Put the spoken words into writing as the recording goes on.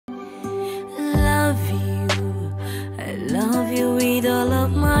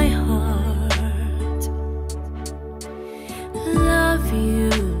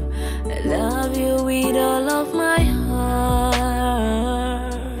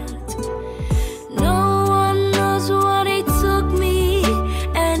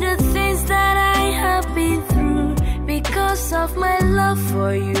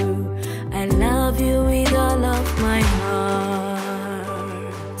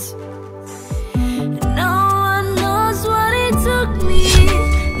took me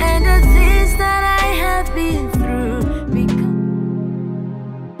and the things that I have been through.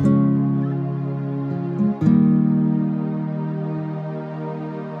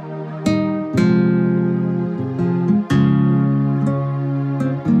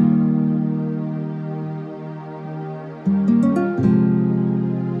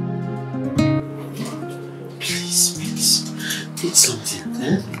 Eat something,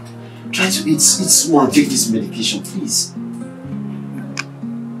 eh? Try to eat small and take this medication, please.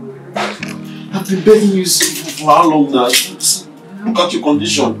 I've been begging you for how long now? Look at your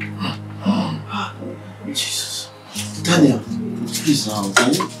condition. Jesus. Daniel, please now,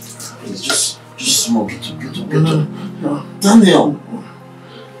 okay? Please, just small, get up. No. Daniel!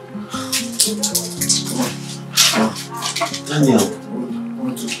 Daniel!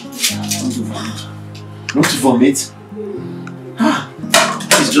 Want to vomit?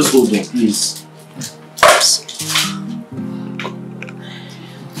 Please just hold on, please.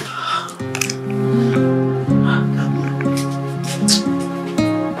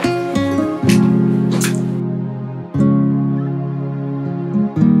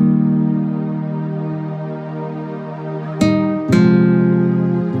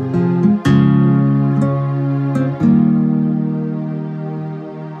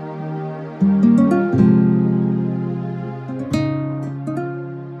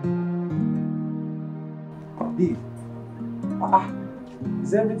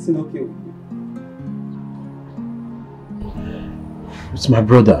 Is everything okay with you? It's my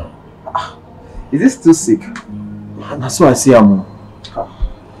brother. Is he still sick? That's why I say I'm...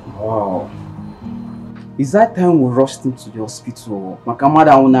 Wow. Is that time we rushed him to the hospital?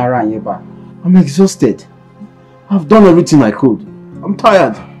 I'm exhausted. I've done everything I could. I'm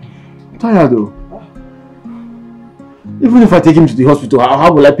tired. Though. Even if I take him to the hospital,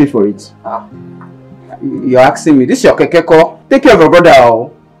 how will I pay for it? You're asking me. This is your kekeko. Take care of your brother.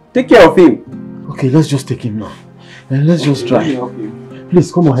 Take care of him. Okay, let's just take him now. And let's just try.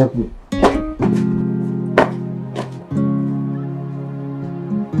 Please, come on, help me.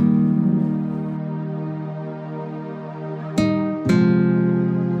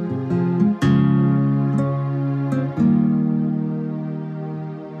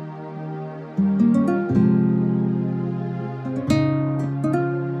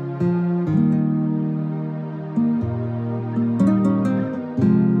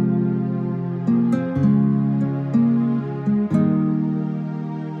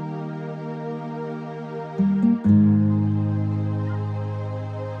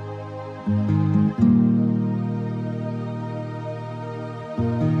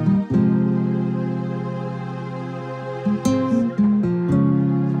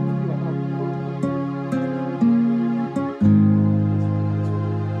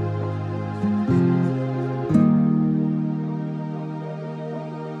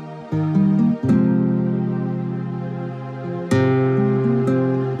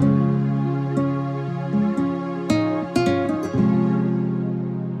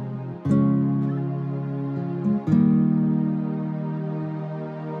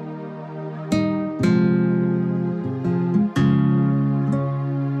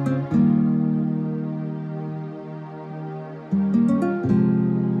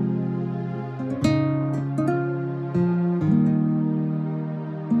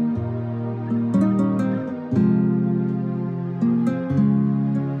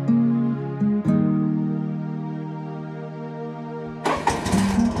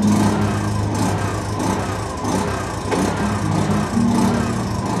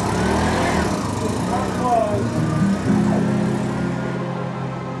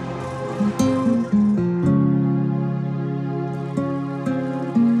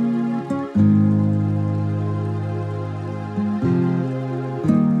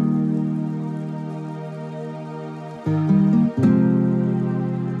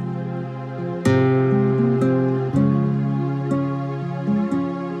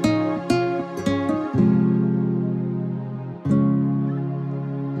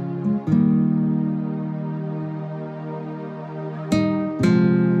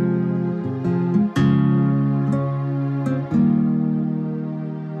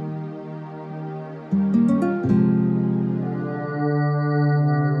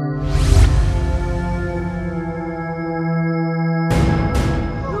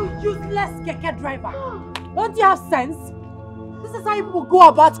 Driver, don't you have sense? This is how people go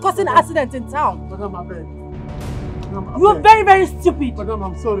about causing accidents in town. Madam, I beg. You are very, very stupid. Madam,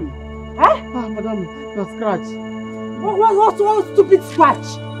 I'm sorry. Eh? Madam, the scratch. What stupid scratch?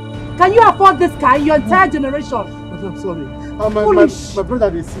 Can you afford this car in your entire generation? Madam, I'm sorry. My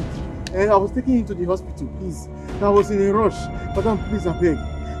brother is sick. I was taking him to the hospital, please. I was in a rush. Madam, please, I beg.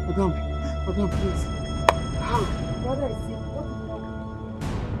 Madam, please. Brother is sick. What is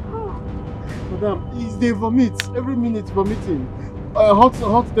wrong? Madam, they vomit. Every minute vomiting.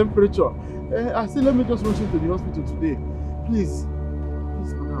 Hot temperature. I said, let me just rush him to the hospital today. Please.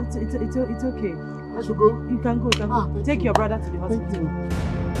 Please, madam. It's okay. I should go? You can go. Take your brother to the hospital. Thank you.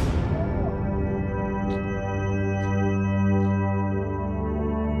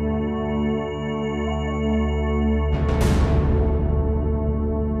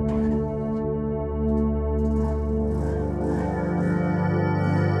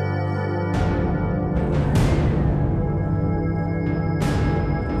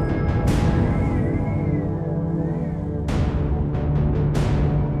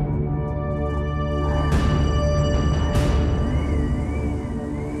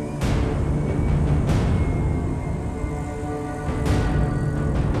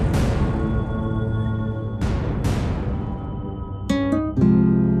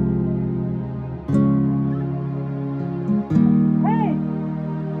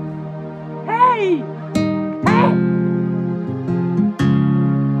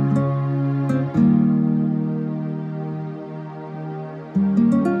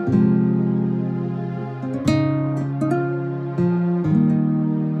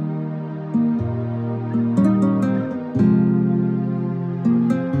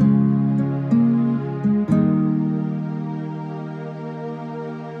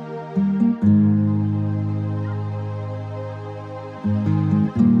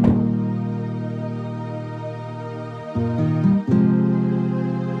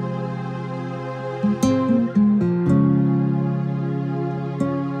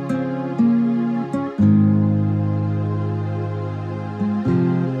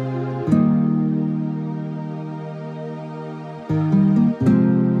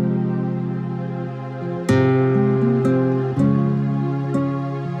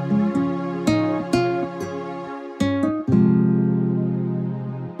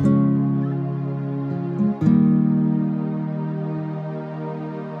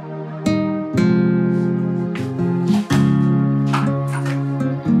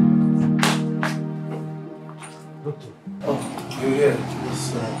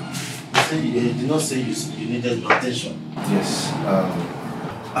 Say you needed my attention. Yes.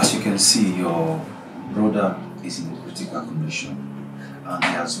 As you can see, your brother is in a critical condition and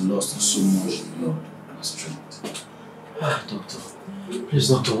he has lost so much blood and strength. Doctor. Please,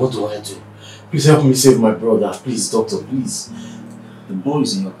 doctor, what do I do? Please help me save my brother. Please, doctor, please. The ball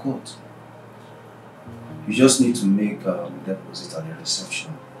is in your court. You just need to make a deposit at the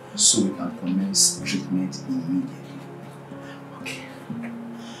reception so we can commence treatment immediately. Okay.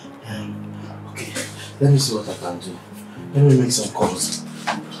 Okay, let me see what I can do. Let me make some calls.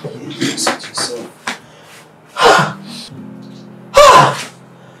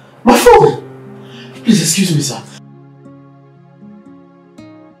 My phone! Please excuse me, sir.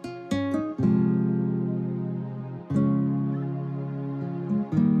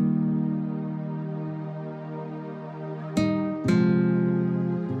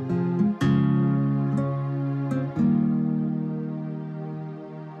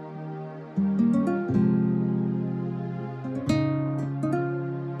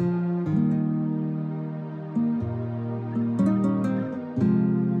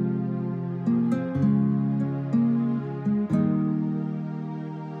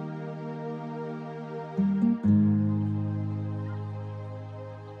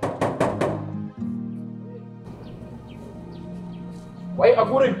 Why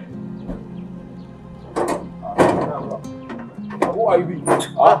Agurim? Who are you?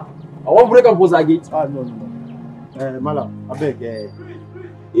 I won't break up was I get. No. Malam, I beg.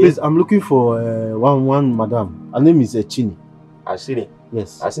 Please, I'm looking for one madam. Her name is Chini. Asini?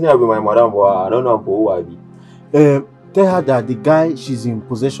 Yes. Asini will be my madam, but I don't know who I be. Tell her that the guy, she's in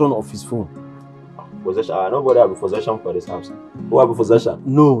possession of his phone. Possession? Nobody have possession for this house. Who have possession?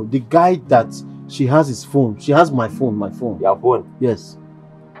 No, the guy that she has his phone. She has my phone. Your phone? Yes.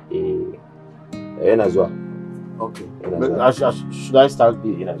 Nazwa. Okay. Should I start?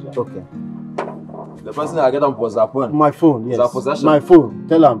 Okay. The person I get on was that phone. My phone, yes. That possession? My phone.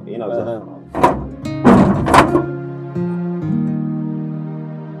 Tell him.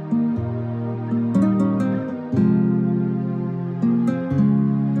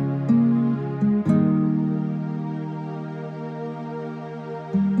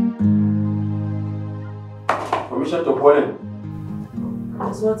 Permission to call him.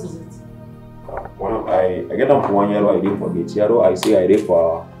 What is it? I get on for 1 year, I did forget. Yaro, I say I did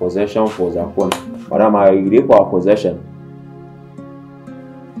for possession for the phone. Madam, I did for possession.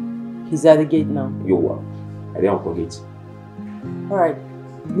 He's at the gate now. Yo, I didn't forget. Alright,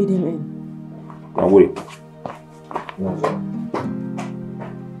 lead him in. Don't worry.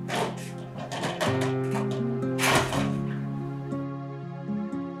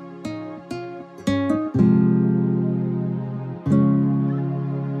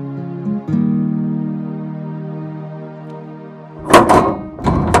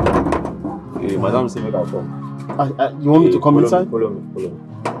 Hey, madam, say make I come. You want me to come inside? Follow me. Yeah.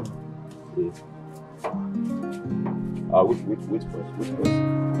 Which first?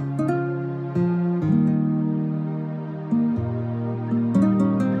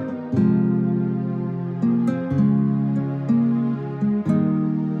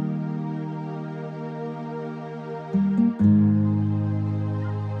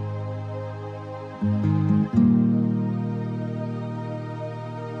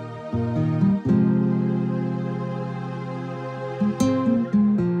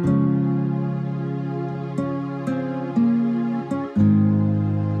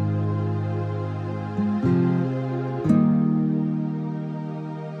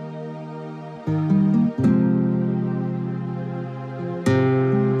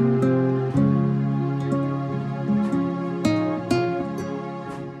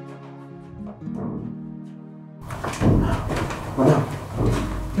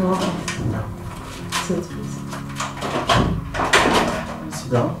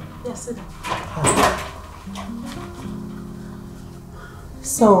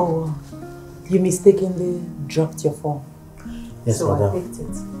 So, you mistakenly dropped your phone. Yes, so madam. I picked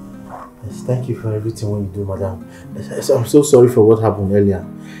it. Yes, thank you for everything when you do, madam. Yes, I'm so sorry for what happened earlier.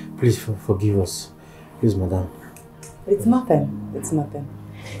 Please forgive us. Please, madam. It's nothing. It's nothing.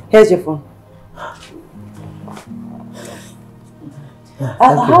 Here's your phone.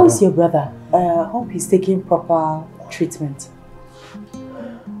 How is your brother? I hope he's taking proper treatment.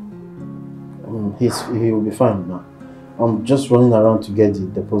 He will be fine now. I'm just running around to get the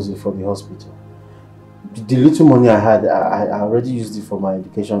deposit for the hospital. The little money I had, I already used it for my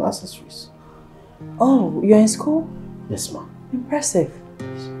education accessories. Oh, you're in school? Yes, ma'am. Impressive.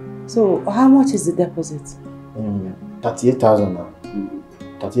 So, how much is the deposit? 38,000 now.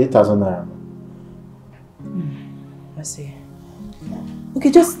 38,000 naira. I see.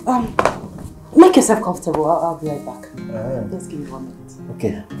 Okay, just make yourself comfortable. I'll be right back. Just give me 1 minute.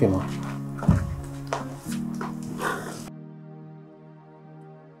 Okay, ma'am.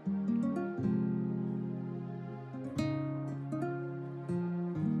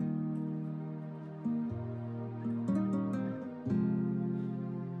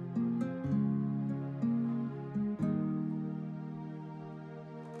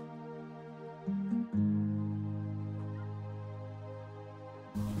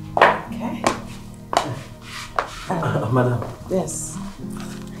 Madam. Yes.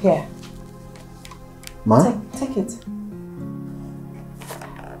 Here. Ma? Take it.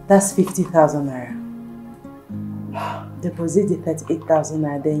 That's 50,000 naira. Deposit the 38,000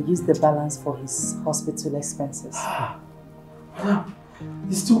 naira, then use the balance for his hospital expenses. Madam,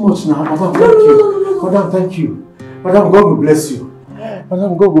 it's too much now. Madam, thank you. Madam, thank you. Madam, God will bless you.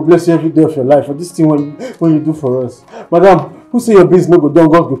 Madam, God will bless you every day of your life for this thing when you do for us. Madam, who say your business no go done,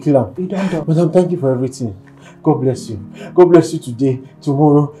 God will kill him. You don't do. Madam, thank you for everything. God bless you. God bless you today,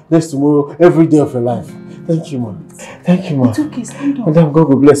 tomorrow, next tomorrow, every day of your life. Thank you, ma. Thank you, ma. It's okay, stand up. Madam, God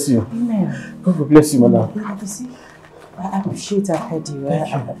will bless you. Amen. God will bless you, madam. You see, I appreciate I've heard you.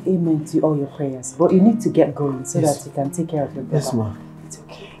 Amen to all your prayers. But you need to get going so that you can take care of your brother. Yes, ma. It's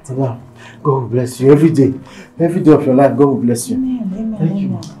okay. Madam, God will bless you every day. Every day of your life, God will bless you. Amen. Amen. Thank you,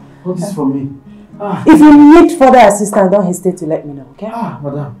 ma. Hold this for me. If you need further assistance, don't hesitate to let me know, okay?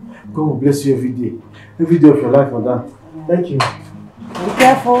 Madam, God will bless you every day. Every day of your life, madam. Thank you. Be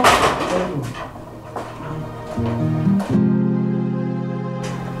careful. Thank you.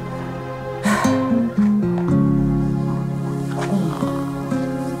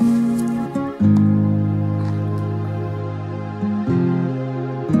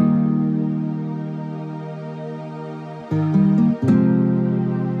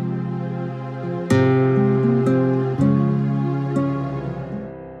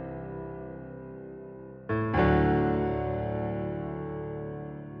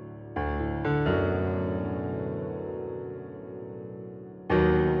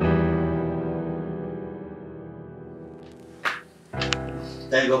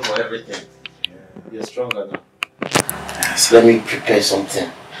 Thank God for everything. You're stronger now. So let me prepare something.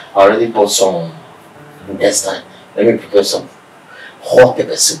 I already bought some next time. Let me prepare some hot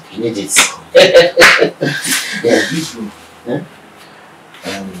pepper soup. You need it. Yeah. Yeah?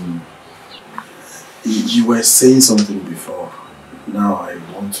 You were saying something before. Now I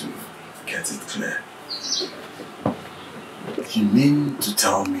want to get it clear. You mean to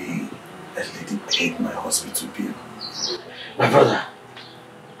tell me a lady paid my hospital bill? My brother,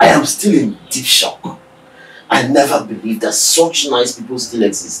 I am still in deep shock. I never believed that such nice people still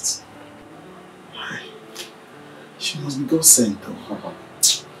exist. She must be God sent though.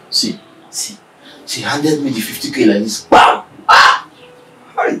 See, she handed me the 50k like this. Bam! Ah!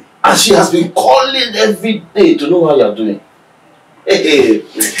 And she has been calling every day to know how you are doing. Hey.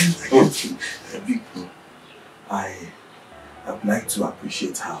 Big bro, I would like to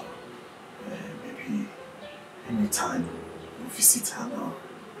appreciate her. Maybe anytime you visit her now,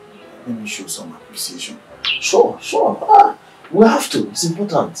 let me show some appreciation. Sure. We have to. It's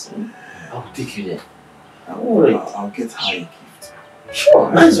important. I will take you there. Don't worry. I'll get her a gift.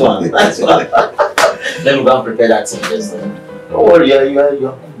 Sure, nice one. Let me go and prepare that thing just then. Don't worry, you're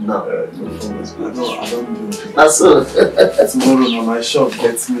good now. I don't do it. That's so. Tomorrow now my shop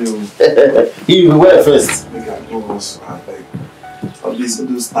gets me. You will wear first. Make I go also. I beg. All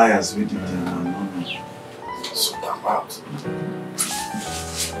those tires we did there now. No. So damn out.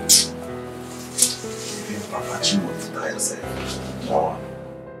 Even Papa Chimo the tires. No.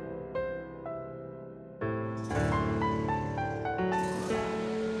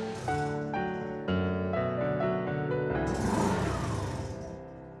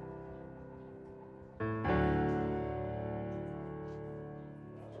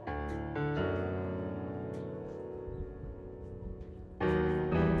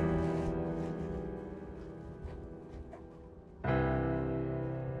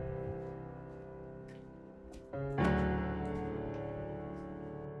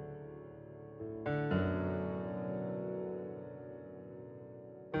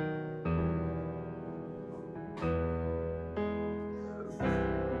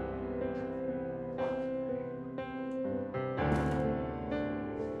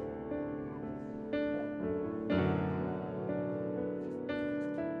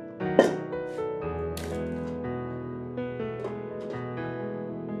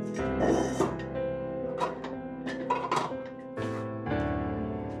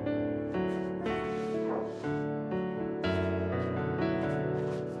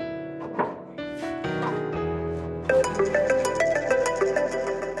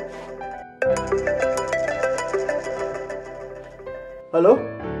 Hello?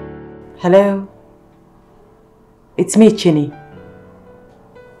 Hello? It's me, Chinny.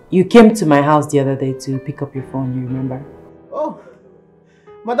 You came to my house the other day to pick up your phone, you remember? Oh,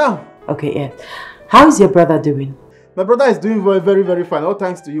 madam. Okay, yeah. How is your brother doing? My brother is doing very, very, very fine. All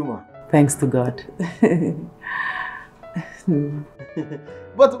thanks to you, ma. Thanks to God.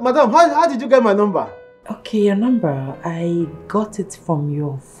 But madam, how did you get my number? Okay, your number. I got it from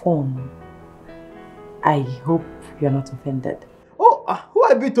your phone. I hope you're not offended. Oh, who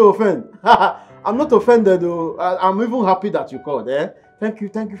I be to offend? I'm not offended though. I'm even happy that you called, eh? Thank you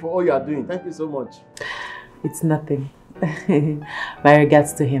for all you are doing. Thank you so much. It's nothing. My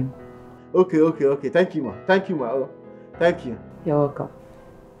regards to him. Okay. Thank you, ma. Thank you, ma. Oh, thank you. You're welcome.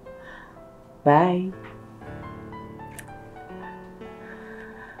 Bye.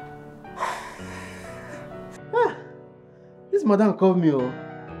 This madam called me. Oh.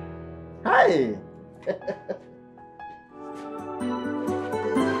 Hi.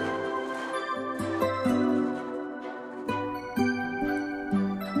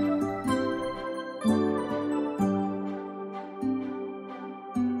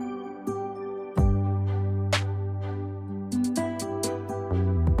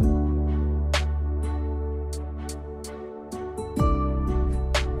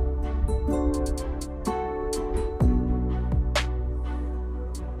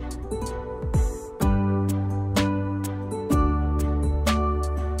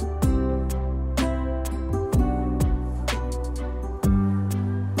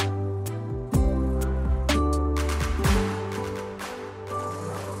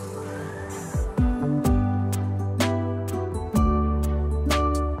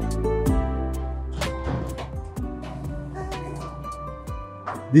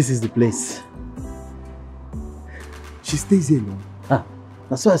 This is the place. She stays here, no?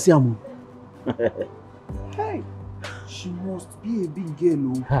 That's why I see her. Hey, she must be a big girl,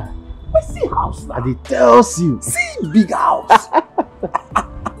 no? I see house now. They tells you. See big house.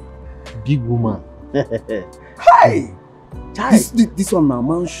 Big woman. Hey, this one na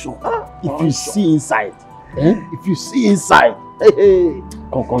mansion. If you see inside, if you see inside, hey.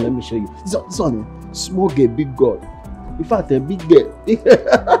 Come, let me show you. This one, small girl, big girl. In fact, a big girl.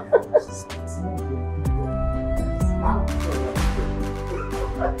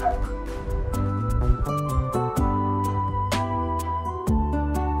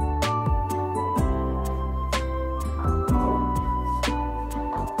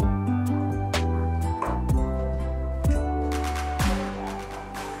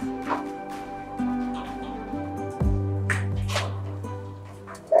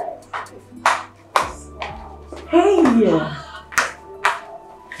 Hey!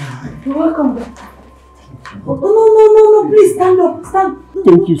 You're welcome. Oh, no, please stand up, stand.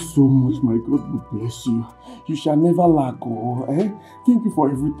 Thank you so much, my God will bless you. You shall never lack, oh, eh? Thank you for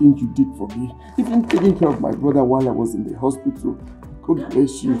everything you did for me. Even taking care of my brother while I was in the hospital. God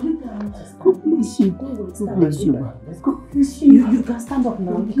bless you. God bless you. God bless you, man. God bless you. You can stand up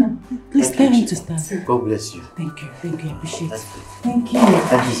now. You can. Please tell him to stand. God bless you. Thank you, I appreciate it. Thank you. Thank you.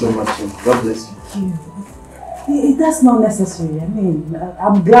 Thank you so much. God bless you. Thank you. That's not necessary. I mean,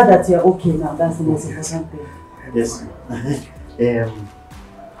 I'm glad that you're okay now. That's the most important thing. Yes.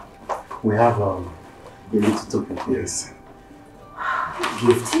 We have a little token. Yes.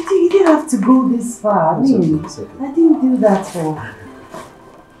 Gift. You didn't have to go this far. I mean, it's okay. I didn't do that for.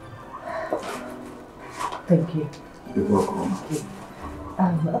 Thank you. You're welcome.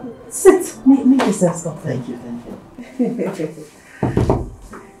 Okay. Sit. Make yourself comfortable. Thank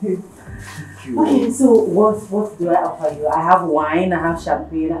you. Okay, so what do I offer you? I have wine, I have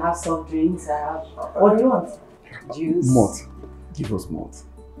champagne, I have soft drinks, I have... What do you want? Juice? Malt. Give us malt.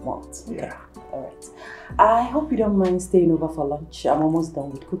 Malt, okay. Yeah. Alright. I hope you don't mind staying over for lunch. I'm almost done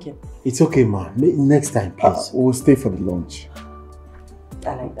with cooking. It's okay, ma. Next time, please. We'll stay for the lunch.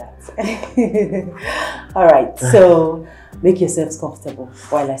 I like that. Alright, so make yourselves comfortable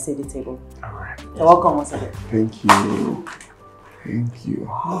while I set the table. Alright. You're welcome once again. Thank you. Thank you.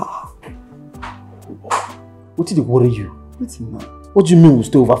 What did it worry you? What's in that? What do you mean we'll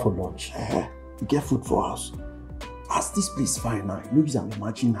stay over for lunch? We get food for us. As this place fine now, you know, I'm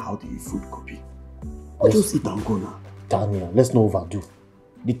imagining how the food could be. Let's just eat and go now. Daniel, let's not overdo.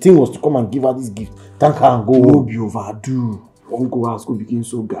 The thing was to come and give her this gift. Thank her and go. No be overdo. Don't go house, go begin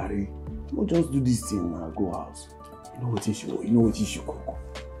so Gary. Don't just do this thing now, go house. You know what you should cook.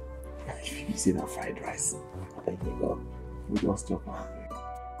 If you say that fried rice, thank you God. We just talk about it.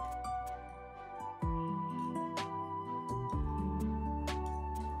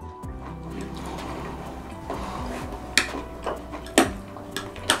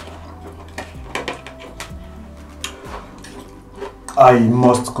 I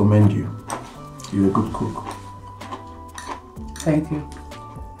must commend you. You're a good cook. Thank you.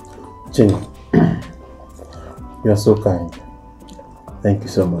 Jenny, you are so kind. Thank you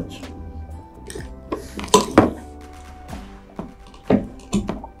so much.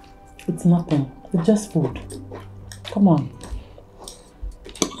 It's nothing. It's just food. Come on.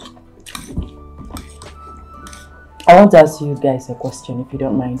 I want to ask you guys a question, if you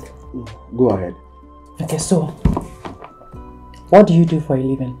don't mind. Go ahead. Okay, so what do you do for a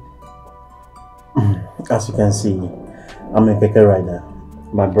living? As you can see, I'm a keke rider.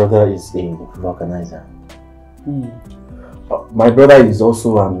 My brother is a vulcanizer. My brother is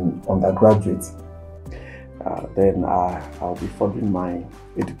also an undergraduate. Then I'll be furthering my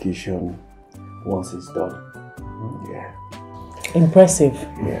education once it's done. Yeah. Impressive.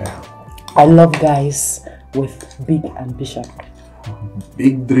 Yeah. I love guys with big ambition.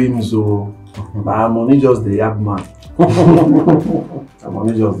 Big dreams, oh. I'm only just the yab man. I'm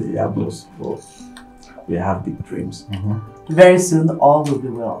only just the yab boss, but we have big dreams. Very soon, all will be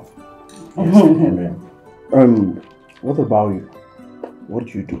well. Yes, amen. What about you? What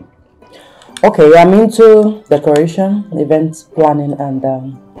do you do? Okay, I'm into decoration, event planning, and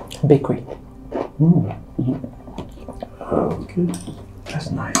bakery. Okay,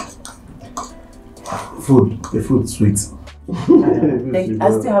 that's nice. Food, the food's sweet. I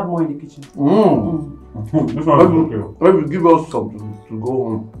still have more in the kitchen. This one is okay. Maybe give us something to go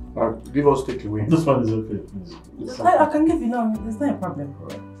home. Give us takeaway. This one is okay. I can give you now. It's not a problem.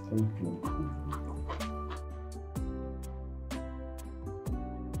 Alright, thank you.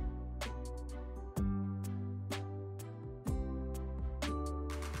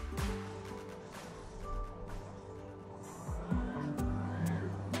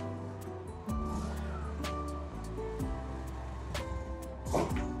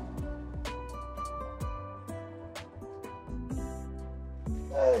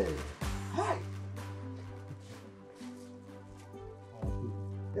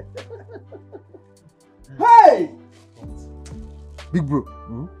 Hey! Big bro,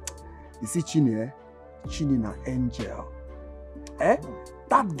 you see Chinenye? Chinenye an angel.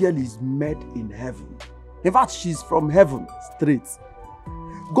 That girl is made in heaven. In fact, she's from heaven straight.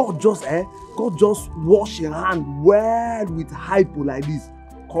 God just wash her hand well with hypo like this.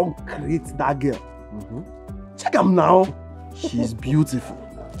 Come create that girl. Check am now. She's beautiful.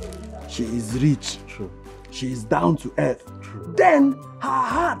 She is rich. True. She is down to earth. True. Then her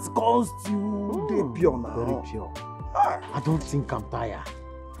heart comes to the pure now. Very pure. I don't think I'm tired.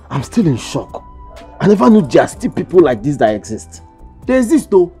 I'm still in shock. I never knew there are still people like this that exist. They exist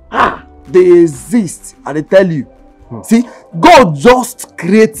though. They exist, and they tell you. See, God just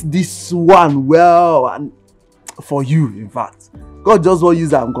creates this one well and for you, in fact. God just want to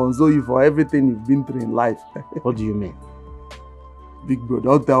use and console you for everything you've been through in life. What do you mean? Big bro,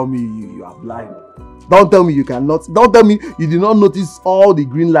 don't tell me you are blind. Don't tell me you cannot. Don't tell me you did not notice all the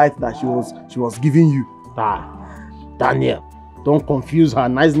green light that she was giving you. Daniel, don't confuse her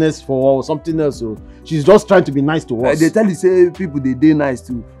niceness for something else. So she's just trying to be nice to us. They tell you say people they nice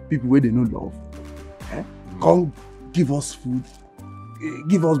to people where they no love. Come give us food,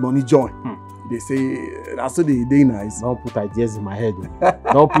 give us money, join. They say that's so they nice. Don't put ideas in my head.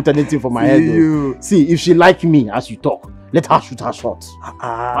 Don't put anything for my head. See, if she like me as you talk, let her shoot her shot.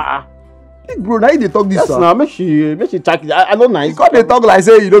 Big bro, now they talk this. Yes, now make she check it. I don't nice. Because they talk like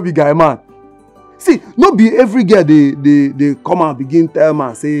say you don't be guy man. See, not be every girl they come and begin tell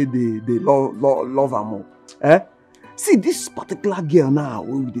man say they love her more. See this particular girl now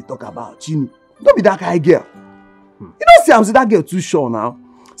when we talk about Chini, don't be that kind of girl. You don't see I'm say that girl too sure now.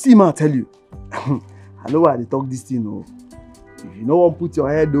 See man, I tell you. I know why they talk this thing. Oh. If you no one put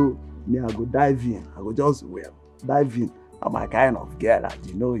your head though, me I go dive in. I go just dive in. I'm my kind of girl, and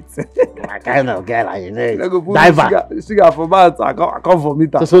you know it. My kind of girl, and you know it. Go put Diver. Sugar for mouth. I come for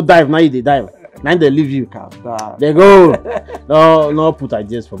meter. So dive now. You dive. Now they leave you. Calm down. They go. No put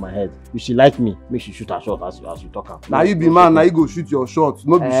ideas for my head. If she like me, make she shoot her shot as you talk her. Now you be man. Now you go shoot your shot.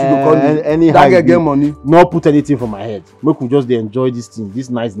 No be she go call you. Anyhow, that girl get money. No put anything for my head. Make we just enjoy this thing, this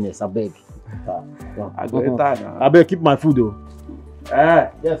niceness. I beg. I go enter now. I beg keep my food though.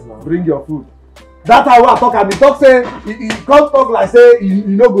 Yes, now. Bring your food. That's how I talk. I be talk say you can't talk like say you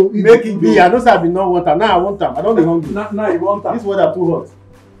no go. Make it be. I know say I be not want am. Now I want am. I don't be hungry. Now you want am. This weather too hot.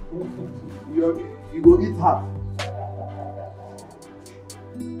 You go eat half.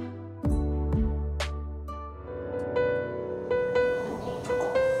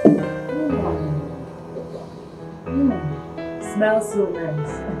 Smells so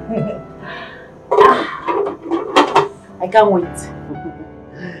nice. I can't wait.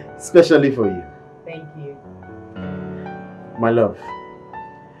 Especially for you. Thank you. My love,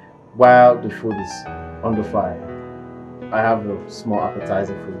 while the food is on the fire, I have a small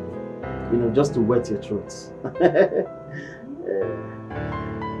appetizer for you. You know, just to wet your throats. You're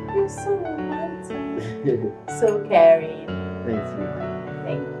so romantic. So caring. Thank you.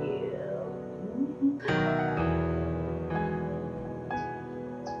 Thank you.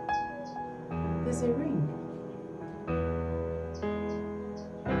 There's a ring.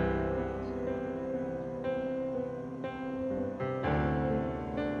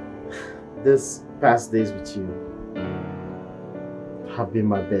 These past days with you have been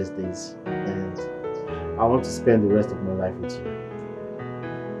my best days, and I want to spend the rest of my life with you.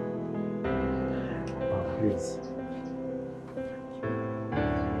 Oh, please.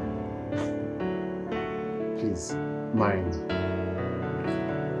 Please, marry me.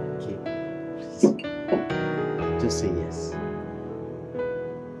 Okay, please. Just say yes.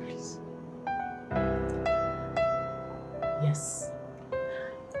 Please. Yes.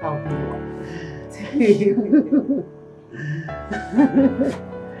 I'll be your wife.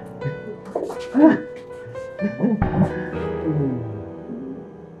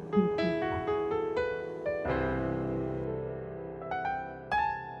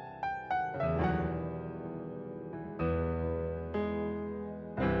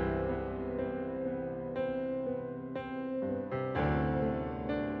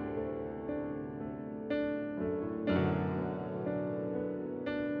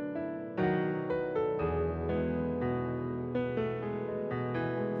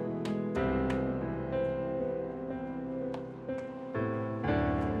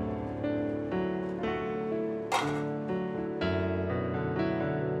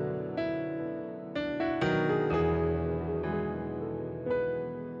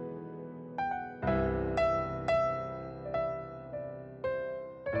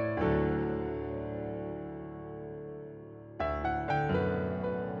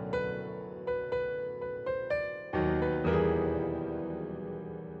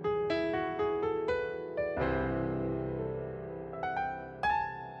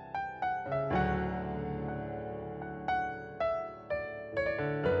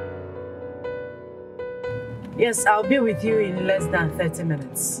 Yes, I'll be with you in less than 30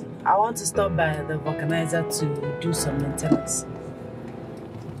 minutes. I want to stop by the vulcanizer to do some maintenance.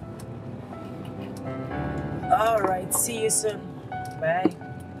 Alright, see you soon. Bye.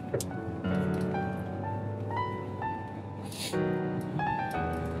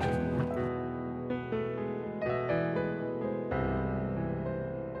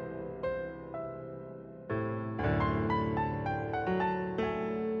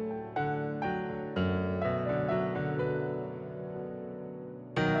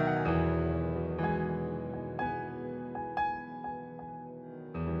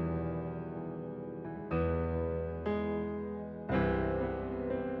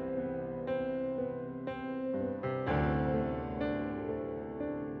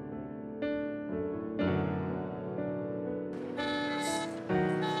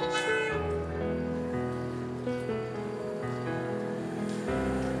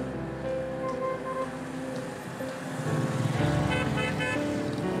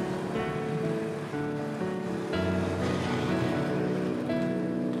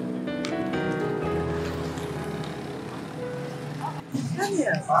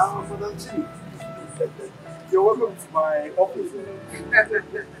 Yes, for them too. You're welcome to my office.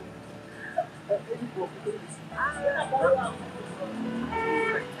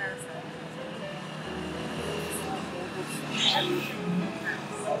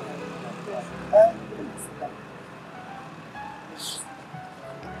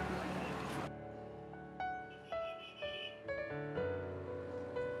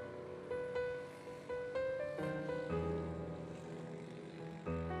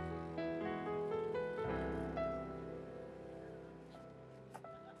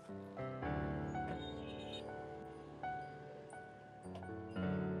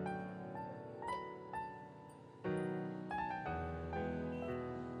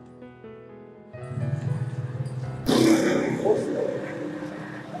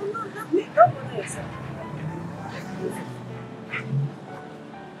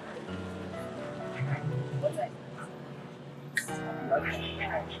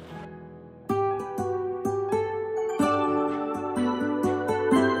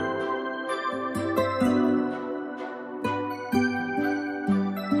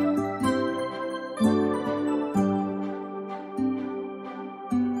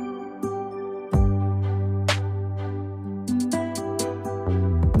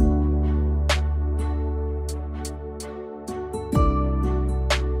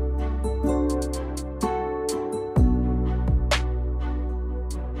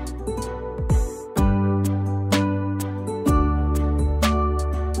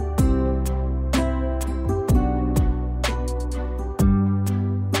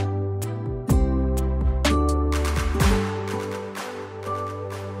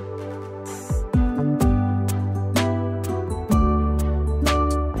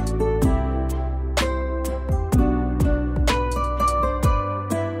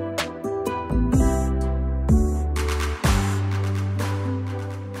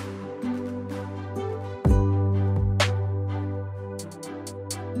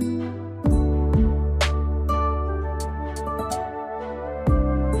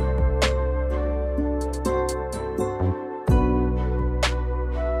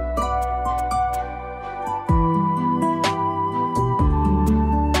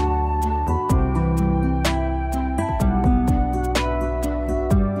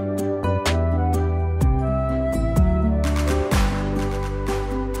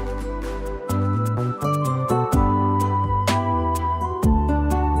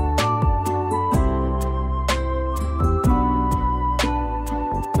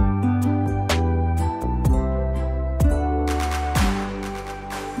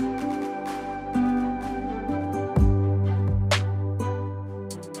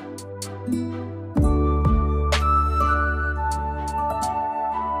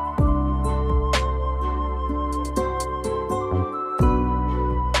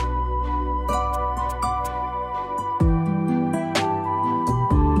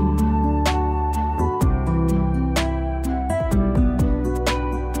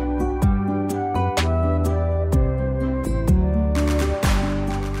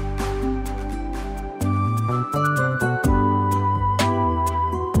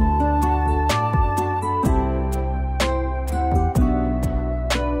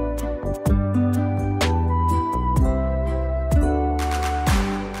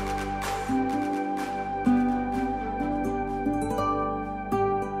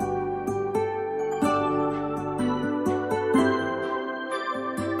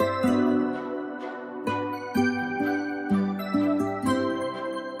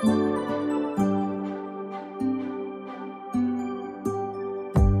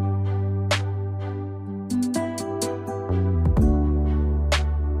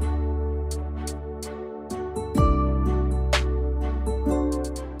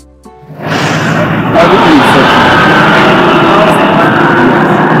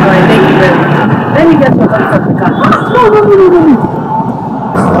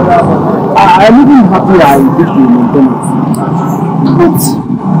 I'm even happy I did the maintenance. But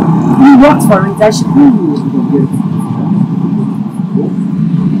you worked for it, I should really forget.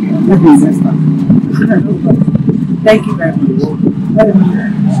 Maybe next time. Thank you very much.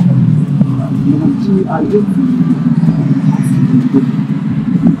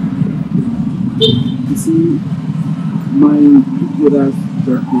 You see, my big brother's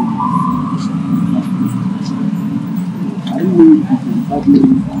birthday. I know if you can help me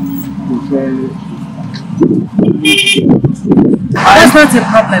prepare. That's not a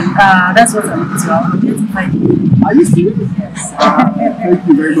problem. That's what I'm doing. I'll get to find you. Are you serious? Yes. Thank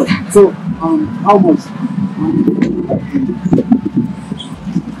you very much. So, how much?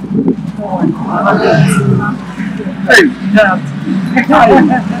 Hey.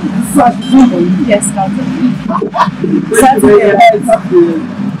 Yes, Doctor.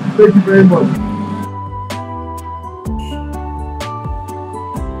 Thank you very much.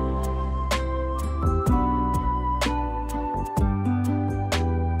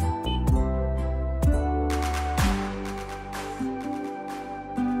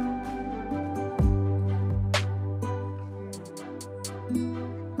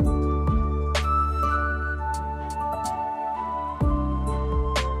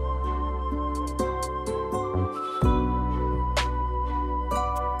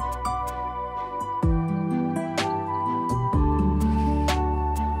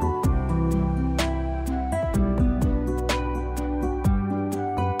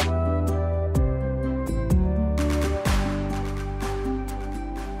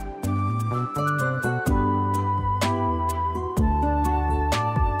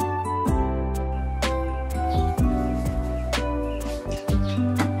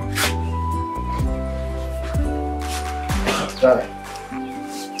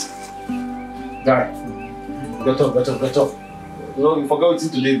 Guy, get up. You know, you forgot what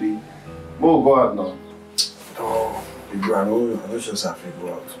today be. Go out now. Oh, I know just have to go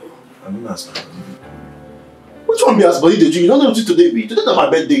out. I mean, that's not Which one be as body did you? You don't know what today be. Today is my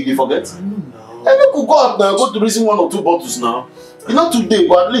birthday, you forget? I know now. I could go out now, go to reason 1 or 2 bottles now. It's not today,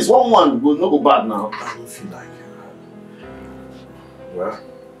 but at least one go no go bad now. I don't feel like it. Well,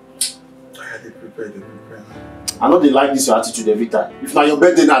 I had to prepare. I know they like this your attitude every time. If now your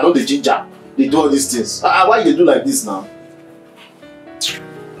birthday now, don't they ginger? They do all these things. Why they do like this now?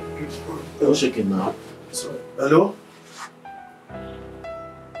 Don't shake it now. So, hello?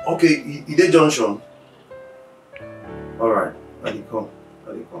 Okay, you did Junction. Alright, I did come.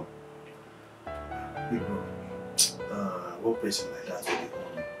 Big bro, what person like that will be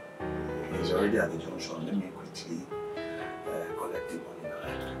home? He's already at the junction. Let me quickly collect the money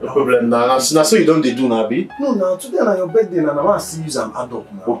now. No problem now. Now so you don't do now, be? No, now today na your birthday and I want to see you some add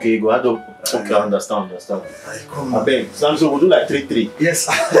up now. Okay, go add up. Okay, I understand. I come I beg. Samson, we'll do like 3-3. Yes.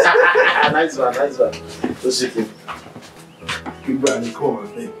 Nice one. Don't shake it. Big bro, I come, I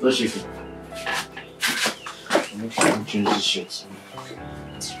beg. Don't shake it. Make sure you change this shit.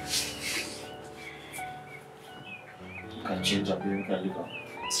 You can change up here, you can look up.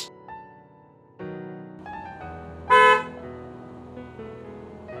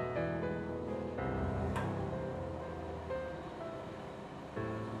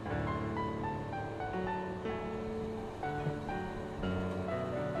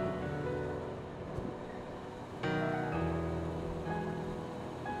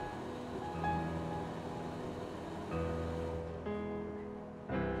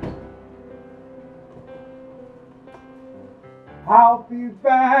 Happy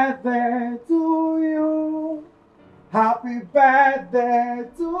birthday to you. Happy birthday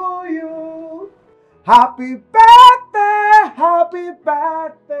to you. Happy birthday, happy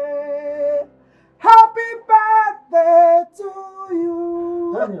birthday. Happy birthday to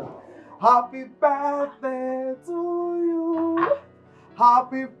you. Daniel. Happy birthday to you.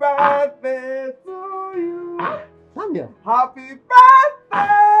 Happy birthday to you. Daniel. Happy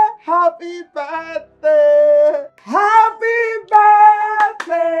birthday, happy birthday, happy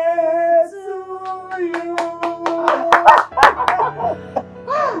birthday to you.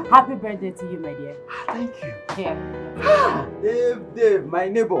 Happy birthday to you, my dear. Thank you. Here. Dave, my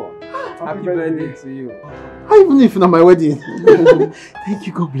neighbor. Happy birthday to you. Even if not my wedding. Thank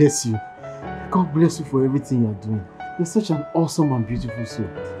you, God bless you. God bless you for everything you're doing. You're such an awesome and beautiful soul.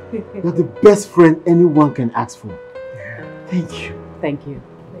 You're the best friend anyone can ask for. Thank you. Thank you.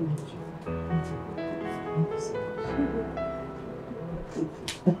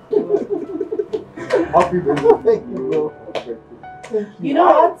 Happy birthday. Thank you, bro. You know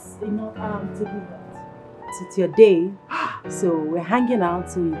what? It's your day, so we're hanging out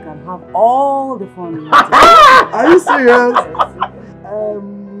so you can have all the fun you want. Are you serious?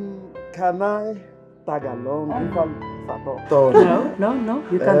 Can I tag along if I'm fat up? No,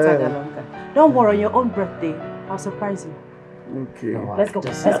 you can't tag along. Don't worry, on your own birthday, I'll surprise you. Okay. Let's go.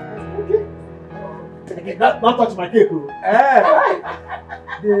 Okay. Not touch my cake.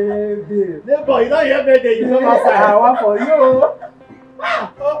 Dave. Boy, you know your birthday, you know my side. I want for you.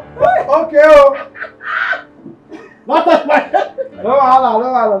 Okay. Not touch my cake. No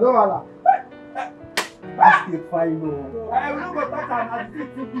wahala. That's the final. I will not touch another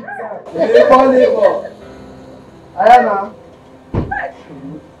 2 pizza. Neighbor. Ayana.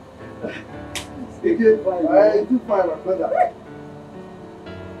 It's fine, my brother.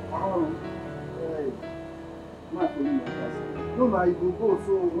 No, now you go go.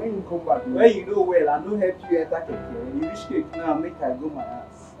 So when you come back, when you know well, I don't help you enter cake. You reach cake now, make I go my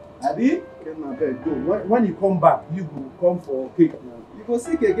house. Abi? Okay, now bed go. When you come back, you go come for cake now. You go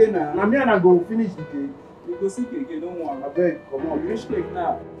sick again now. Now me and I go finish the cake. You go sick again, don't worry. I beg, come on. You reach cake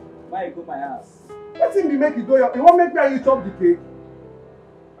now. Why you go my house? What thing be make you go? You want make me and you chop the cake?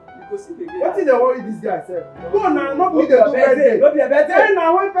 You go sick again. What thing they worry this guy sef? Go now, not me. They do birthday. Don't be a birthday. Then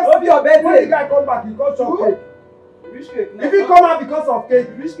now when person, don't be your birthday. When the guy come back, you go chop cake. Which cake now? If you come out because of cake,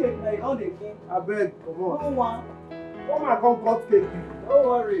 which cake now? You don't dey cake. I beg, come on. No one. Come and come cut cake. Don't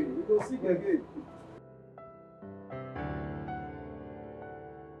worry, we go sick again.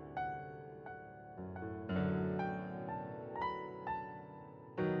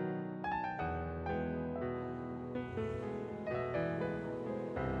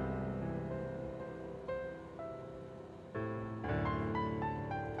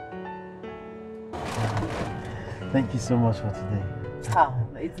 Thank you so much for today. Oh,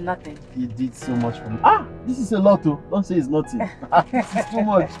 it's nothing. You did so much for me. Ah, this is a lot too. Don't say it's nothing. This is too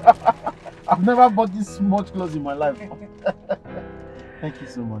much. I've never bought this much clothes in my life. Thank you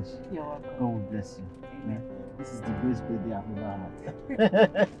so much. You're welcome. God will bless you. Amen. This is the best birthday I've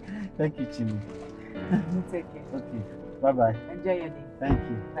ever had. Thank you, Chini. You take care. Okay. Bye-bye. Enjoy your day. Thank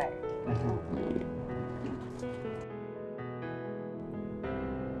you. Bye.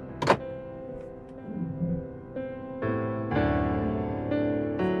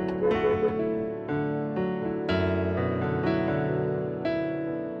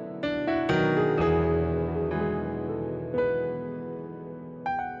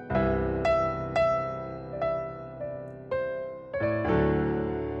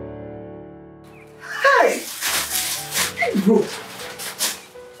 Bro,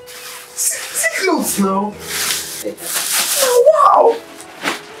 see clothes now. Oh, wow.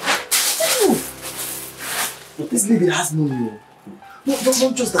 But this lady has money.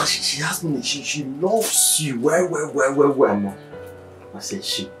 Not just that she has money. She loves you. Well. I said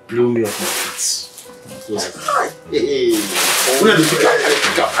she blew me off my feet. Like, hey. Where did you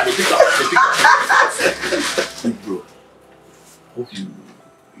pick up? Hey, bro. Hope you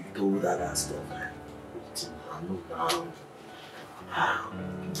told that stuff.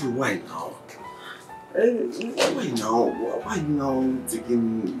 Why now? Why now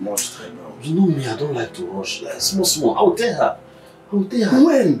taking much time now? You know me, I don't like to rush. Like small. I will tell her.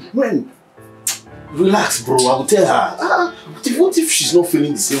 When? Relax, bro. I will tell her. What if she's not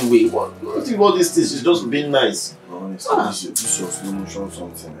feeling the same way? What if all these things is just being nice? Honestly, this your slow motion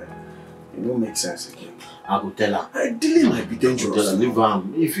something. It won't make sense again. I will tell her. Delay might be dangerous. Leave her.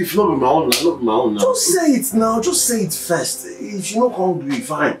 If not be my own, not be my own now. Just say it now. Just say it first. If she not come do it,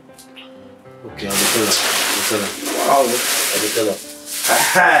 fine. Okay, I will tell her. Wow. I will tell her.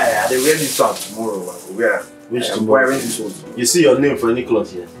 I will wear this one tomorrow. I will wear. Which tomorrow? Wearing this one. You see your name for any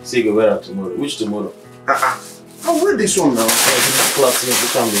cloth here. Say you can wear that tomorrow. Which tomorrow? I'll wear this one now. This cloth here.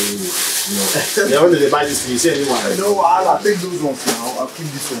 Which one will you? Yeah, when they buy this thing, you say anyone. No, I'll take those ones now. I'll keep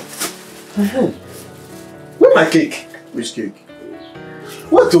this one. Where's my cake? Which cake?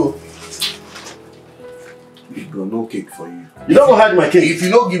 What to? You got no cake for you. You don't hide my cake. If you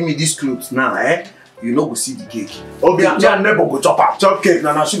don't give me these clothes now, you no go see the cake. Okay, me and neighbor go chop up. Chop cake,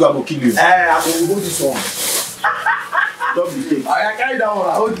 now sugar go kill you. I go hold this one. Chop the cake. I carry that one.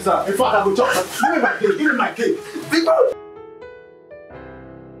 I hold this one. In fact, I go chop. Give me my cake. Give me my cake. Big man.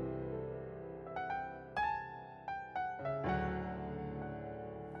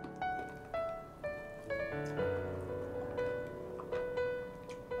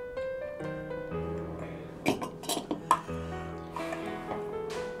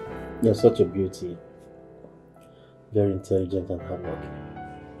 You're such a beauty. Very intelligent and hardworking.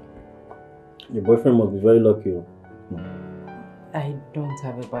 Your boyfriend must be very lucky. I don't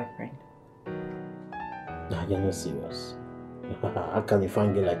have a boyfriend. Nah, you're not serious. How can a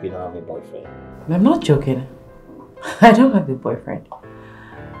fine girl like you not have a boyfriend? I'm not joking. I don't have a boyfriend.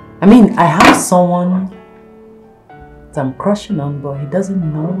 I mean, I have someone that I'm crushing on, but he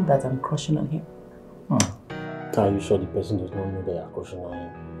doesn't know that I'm crushing on him. Are you sure the person does not know that you're crushing on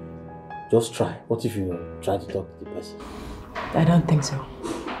him? Just try. What if you try to talk to the person? I don't think so.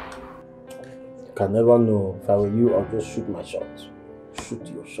 You can never know. If I were you, I'll just shoot my shot. Shoot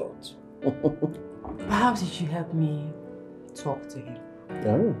your shot. Perhaps you should help me talk to him.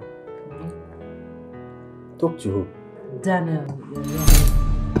 Yeah. Talk to who? Daniel.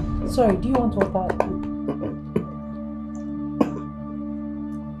 Sorry, do you want water?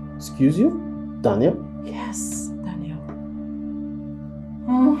 Excuse you? Daniel? Yes, Daniel.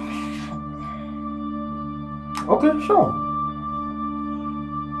 Okay, sure.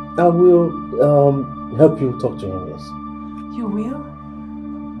 I will help you talk to him, yes. You will?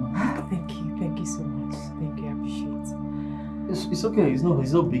 Thank you so much. Thank you, I appreciate it. It's okay, it's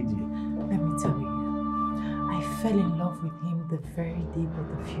no big deal. Let me tell you, I fell in love with him the very day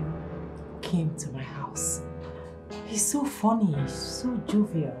both of you came to my house. He's so funny, so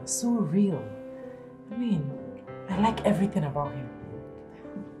jovial, so real. I mean, I like everything about him.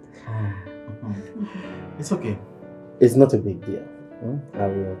 It's okay. It's not a big deal. I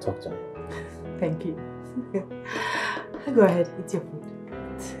will talk to him. Thank you. Go ahead, eat your food.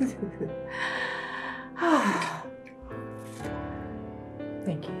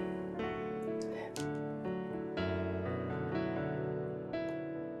 Thank you.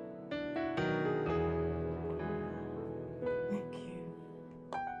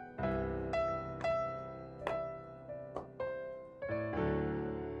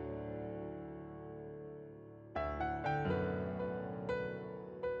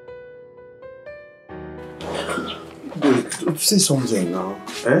 Say something now,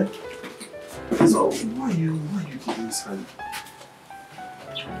 eh? So why are you giving this hand?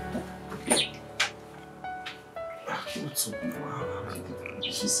 What's up? How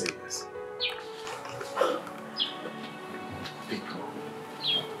did she say yes? Big girl.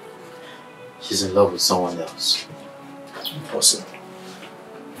 She's in love with someone else. Impossible.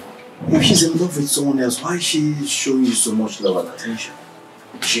 If she's in love with someone else, why is she showing you so much love and attention?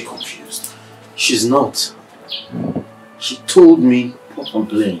 Is she confused? She's not. She told me, on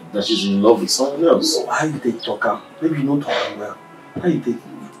plane, that she's in love with someone else. So how you take talk her? Maybe you don't talk her well. How you take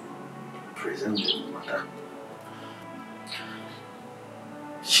present the matter?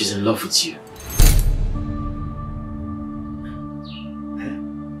 She's in love with you.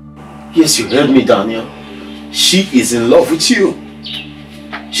 Yes, you heard me, Daniel. She is in love with you.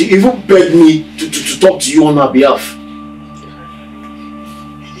 She even begged me to talk to you on her behalf.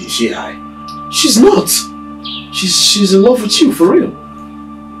 Is she high? She's not. She's in love with you, for real.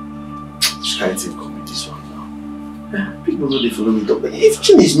 She can't even come with this one now. People know they follow me up. If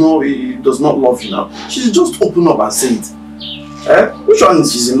Chin does not love you now, she should just open up and say it. Which one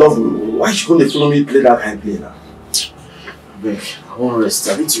she's in love with? Why she gonna follow me play that kind of play now? Beg, I won't rest.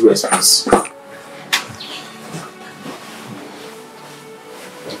 I need to rest, please.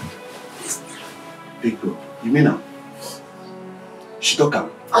 Big bro, you mean now? She talk her.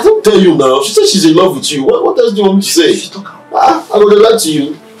 I don't tell you now. She said she's in love with you. What else do you want me to say? She talk her. I'm gonna lie to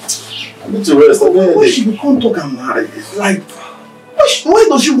you. I need to rest. Why she can't talk her now? Like, why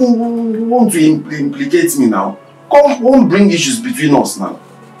does she want to implicate me now? Won't bring issues between us now.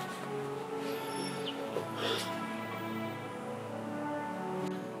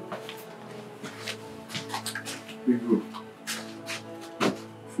 Big bro,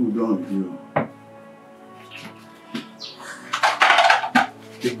 food done with you.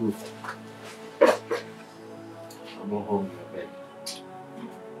 Big bro, I'm not hungry, I beg.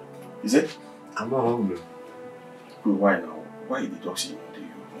 Is it? I'm not hungry. Bro, why now? Why are you detoxing?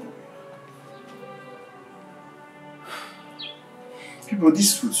 People,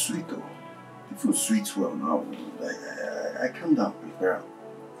 this food sweet though. The food sweet well now. I calm down, prepare.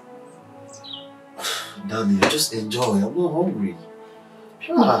 Daniel, just enjoy. I'm not hungry.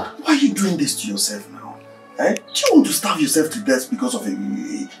 Why are you doing this to yourself now? Eh? Do you want to starve yourself to death because of a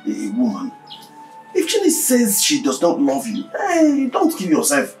woman? If Chinny says she does not love you, hey, don't kill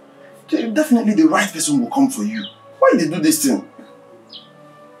yourself. Definitely the right person will come for you. Why did you do this thing?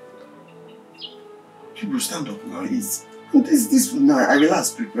 People, stand up now. This food now, I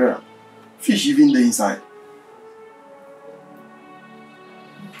relax, prepare. Fish even there inside.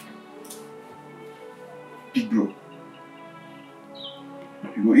 Big bro.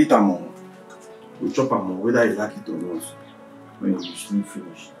 You go eat them all. You chop them all, whether you like it or not. When you sleep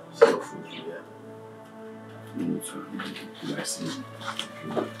finish, see your food here. You need to relax it.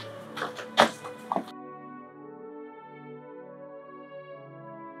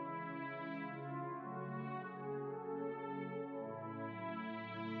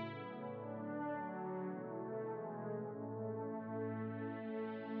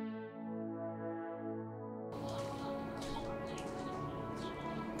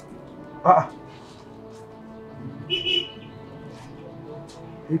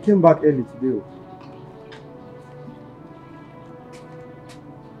 He came back early today.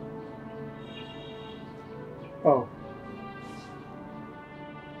 Oh.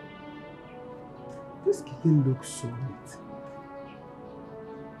 This kitten looks so neat.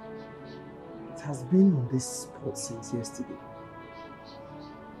 It has been on this spot since yesterday.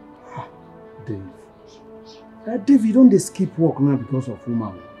 Dave. Dave, you don't skip work now because of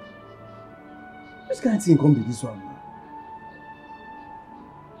woman. This kind of thing can't be this one now.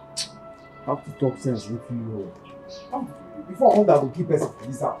 I have to talk sense with you. before hunger will keep person for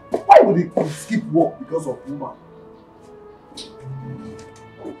this house. Why would they skip work because of woman?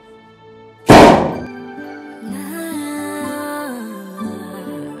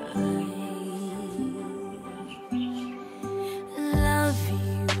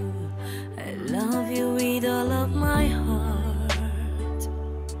 Love you with all of my heart.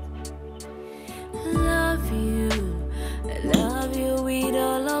 Love you with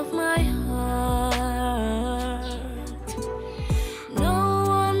all of my heart. No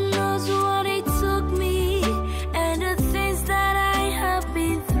one knows what it took me and the things that I have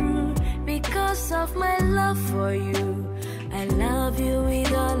been through because of my love for you. I love you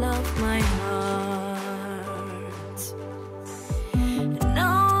with all of my heart.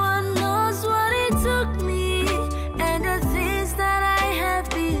 No one knows what it took me and the things that I have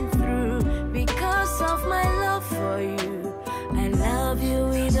been through because of my love for you. I love you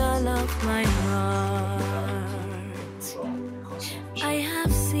with all of my heart. I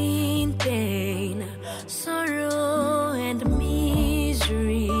have seen pain, sorrow and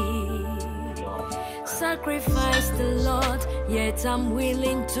misery. Sacrificed a lot, yet I'm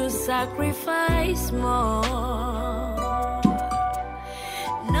willing to sacrifice more.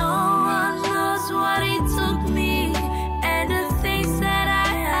 No one knows what it took me and the things that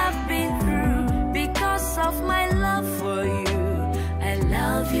I have been through because of my love for you. I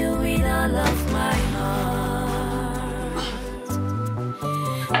love you with all of my heart.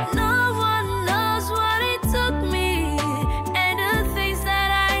 No one knows what it took me and the things that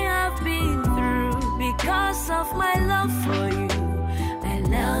I have been through because of my love for you. I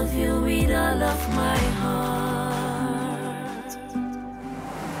love you with all of my heart.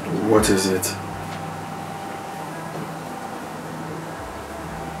 What is it?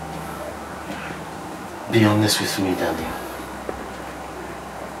 Be honest with me, Daddy.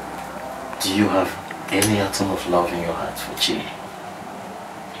 Do you have any atom of love in your heart for Chi?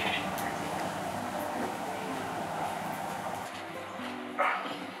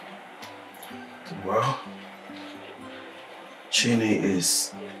 Well, Chini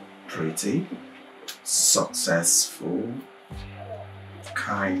is pretty, successful,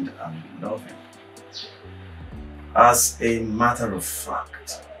 kind and loving. As a matter of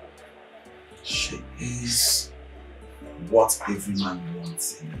fact, she is what every man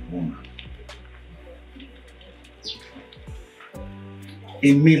wants in a woman.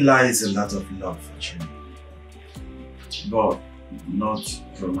 In me lies a lot of love for Chini, but not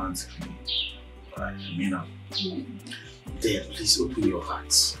romantically. I mean, Then please open your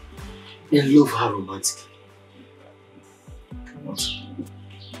hearts and love her romantically. What?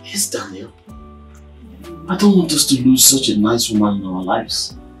 Yes, Daniel. I don't want us to lose such a nice woman in our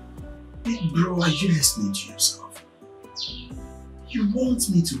lives. Hey bro, are you listening to yourself? You want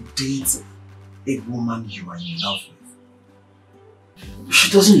me to date a woman you are in love with?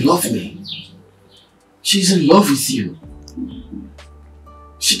 She doesn't love me. She's in love with you.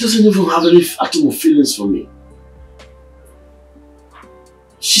 She doesn't even have any atom of feelings for me.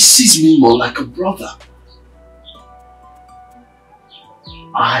 She sees me more like a brother.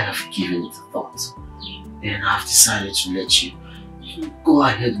 I have given it a thought and I've decided to let you go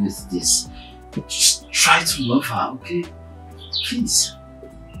ahead with this. Just try to love her, okay? Please.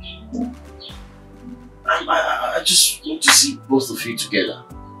 I just want to see both of you together.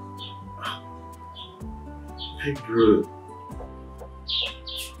 Hey bro,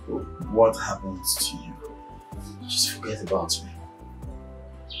 what happens to you? Just forget about me.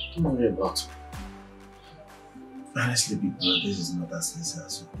 Don't worry about me. Honestly, big bro, this is not as easy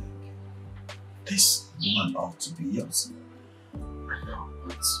as you think. This woman ought to be yours. I know,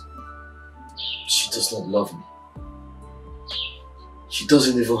 but she does not love me. She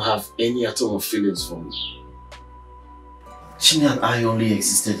doesn't even have any atom of feelings for me. Chini and I only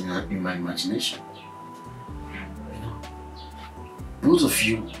existed in my imagination. You know, both of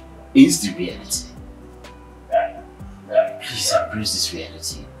you is the reality. Please embrace this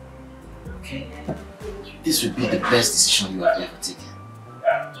reality. Okay? This would be the best decision you have ever taken.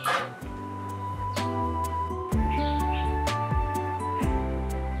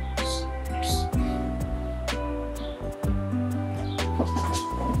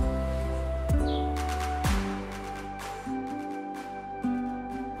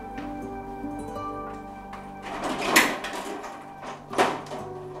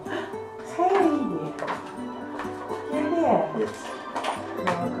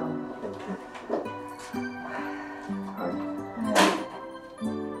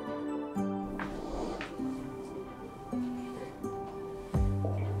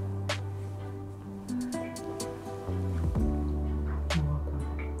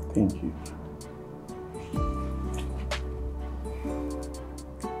 Thank you.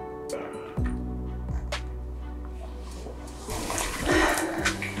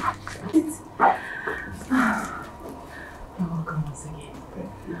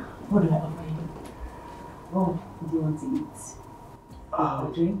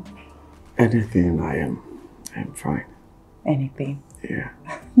 Anything, I am fine. Anything? Yeah.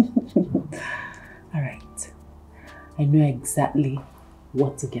 Alright. I know exactly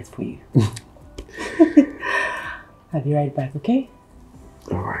what to get for you. I'll be right back, okay?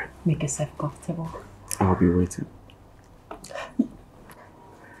 Alright. Make yourself comfortable. I'll be waiting.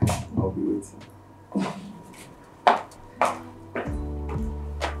 I'll be waiting.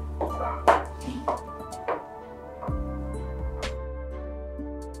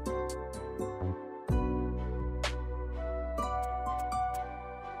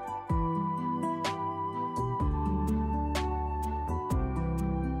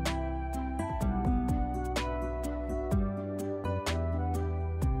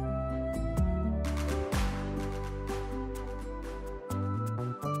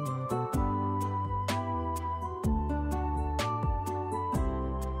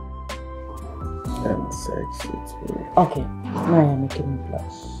 And sexy too. Okay, now you're making me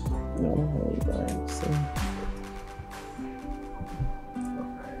blush. No, I'm saying.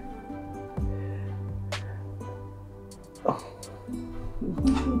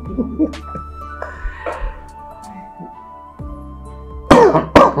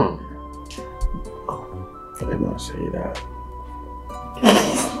 I must say that.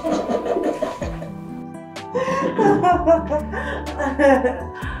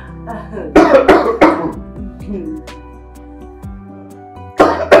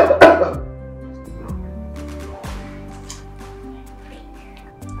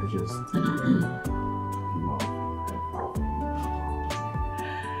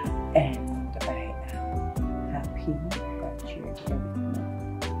 And I am happy that you're here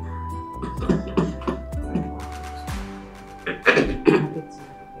with me.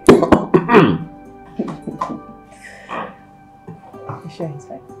 You sure he's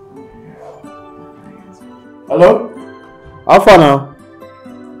fine? Hello? How far now?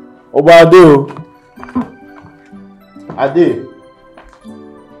 Oba Ade. Ade.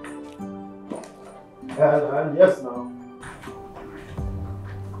 Yes now.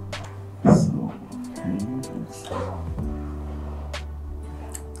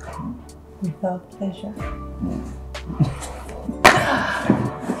 Without pleasure.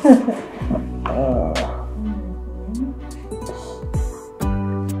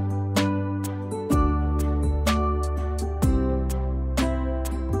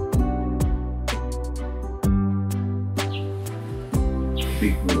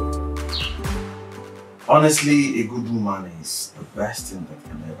 Big bro. Honestly, a good woman is the best thing that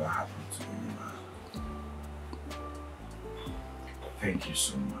can ever happen to any man. Thank you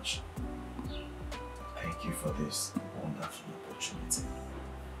so much. Thank you for this wonderful opportunity.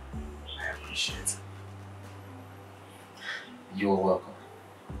 I appreciate it. You're welcome.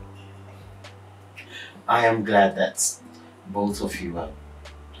 I am glad that both of you are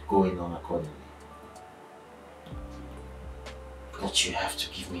going on accordingly. But you have to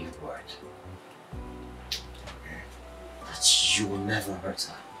give me your word. That you will never hurt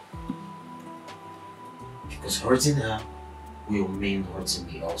her. Because hurting her will mean hurting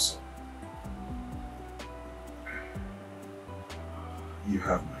me also. You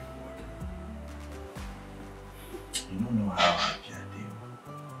have my word. You don't know how happy I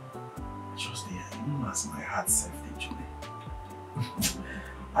am. Just there, you know as my heart self-actually.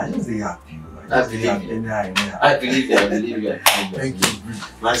 I just say happy. I believe you. I believe you. I believe you. Thank you.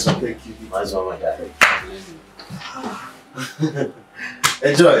 Nice one. Thank you. Nice one, my guy.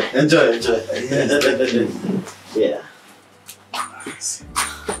 Enjoy. Yeah.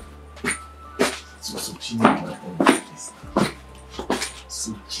 So Chini my own place now.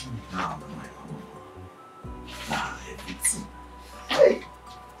 So Chini now my own. Everything. Hey.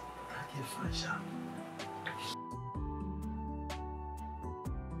 I get fashion.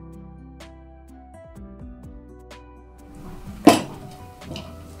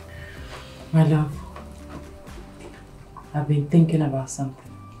 My love, I've been thinking about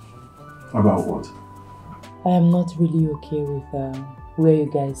something. About what? I am not really okay with where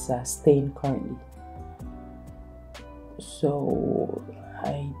you guys are staying currently. So,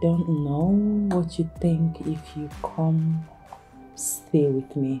 I don't know what you think if you come stay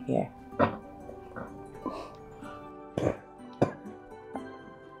with me here.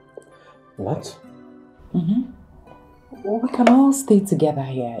 What? Mm-hmm. Well, we can all stay together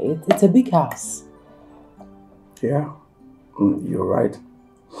here. It's a big house. Yeah, you're right.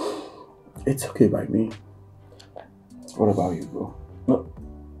 It's okay by me. What about you, bro? No.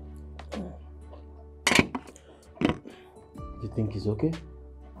 You think it's okay?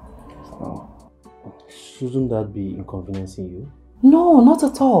 No. Shouldn't that be inconveniencing you? No, not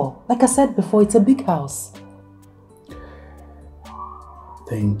at all. Like I said before, it's a big house.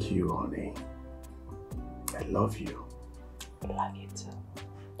 Thank you, honey. I love you. I love you too.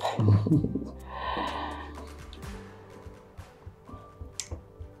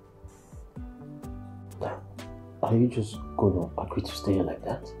 Are you just going to agree to stay here like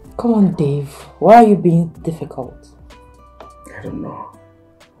that? Come on, Dave. Why are you being difficult? I don't know.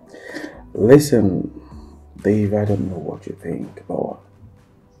 Listen, Dave, I don't know what you think, but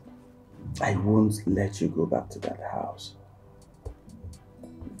I won't let you go back to that house.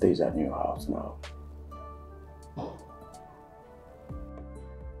 There's a new house now.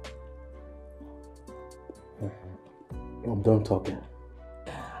 I'm done talking.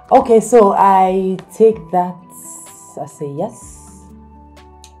 Okay, so I take that as a yes.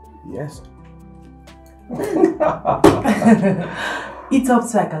 Yes. Eat up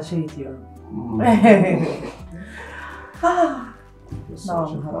so I can show you to your room. You're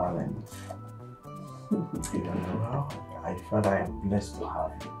such a darling. You don't know how I felt I am blessed to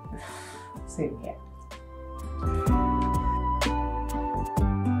have you. Same here.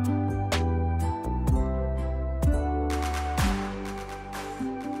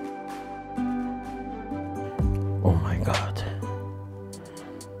 Oh my God.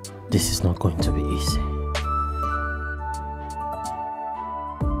 This is not going to be easy.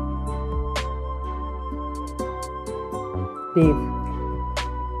 Dave,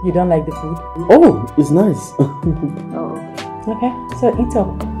 you don't like the food? Oh, it's nice. Oh, okay. So eat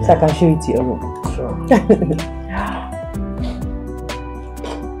up so I can show you to your room. Sure.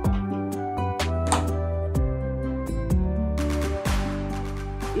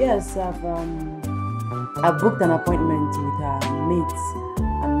 Yes, I've booked an appointment with mates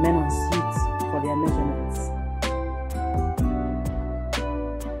and men on suits for their measurements.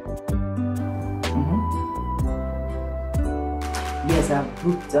 Yes, I've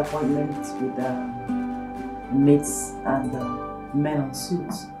booked appointments with mates and men on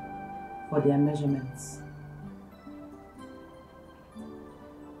suits for their measurements.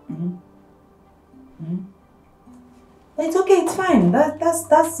 It's okay, it's fine.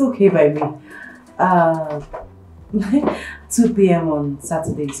 That's okay by me. 2 p.m. on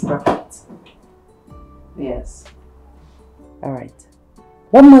Saturday is perfect. Yes. All right.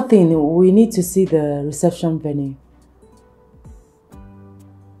 One more thing, we need to see the reception venue.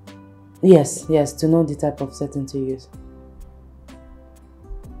 Yes, to know the type of setting to use.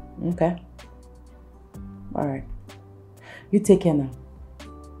 Okay. All right. You take care now.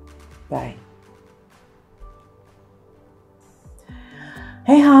 Bye.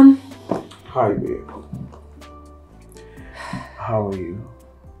 Hey, hon. Hi, babe. How are you?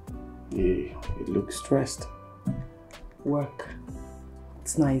 You look stressed. Work.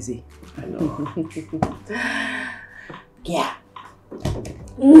 It's noisy. I know. Yeah.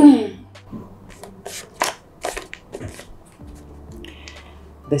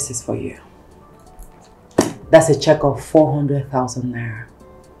 This is for you. That's a check of 400,000 naira.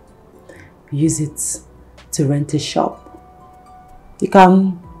 Use it to rent a shop. You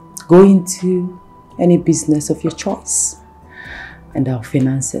can go into any business of your choice and I'll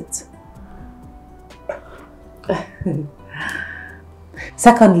finance it.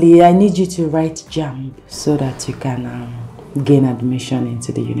 Secondly, I need you to write JAMB so that you can gain admission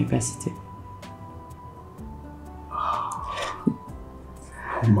into the university.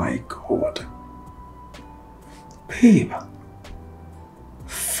 Oh my God. Babe,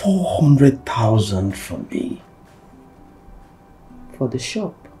 400,000 for me. For the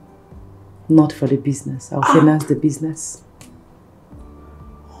shop, not for the business. I'll finance the business.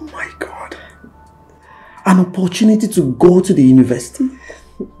 Oh my God. An opportunity to go to the university?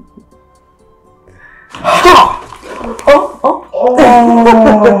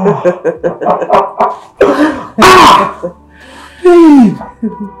 Babe,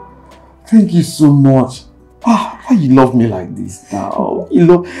 thank you so much. Why you love me like this now? You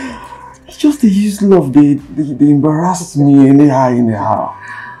love, it's just the use love, they embarrass me anyhow.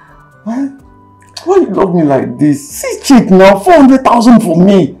 Why you love me like this? See, cheap now, 400,000 for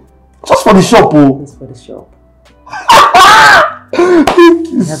me. Just for the shop, oh. Just for the shop. Thank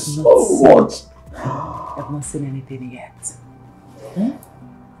you so much. I've not seen anything yet. Hmm?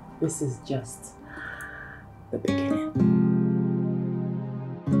 This is just the beginning.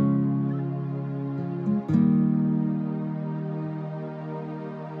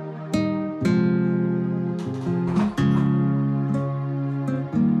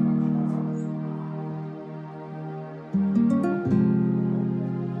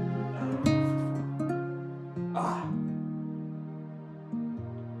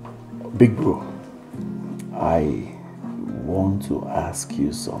 Big bro, I want to ask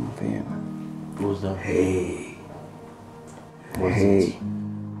you something. What's that? Hey. What's it?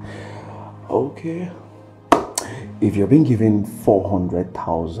 Okay. If you're being given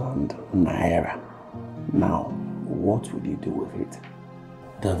 400,000 naira, now, what will you do with it?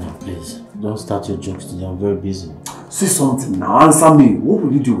 Daddy, please, don't start your jokes today. I'm very busy. Say something now. Answer me. What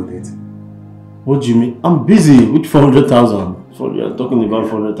will you do with it? What do you mean? I'm busy with 400,000. You're talking about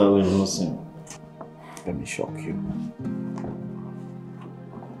 400,000, you're not saying. Let me shock you.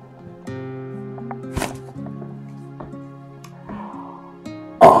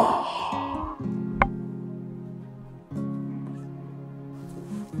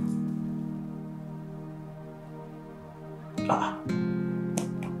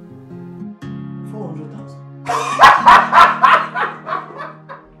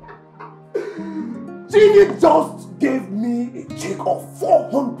 Chidi just gave me a check of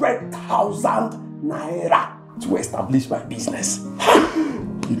 400,000 naira to establish my business.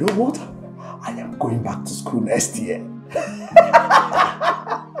 You know what? I am going back to school next year.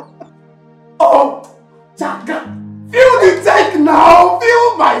 Oh, Chaka, feel the take now.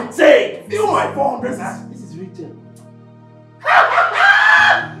 Feel my take. Feel my 400,000. This is retail.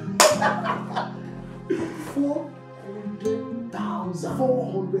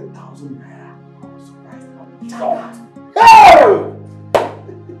 400,000 naira. I was surprised. Chaka. Hey!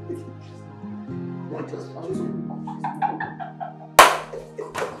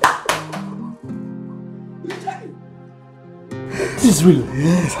 This is real.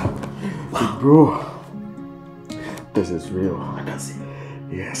 Yes. Bro. This is real. I can see.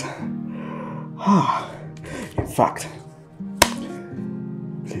 Yes. In fact,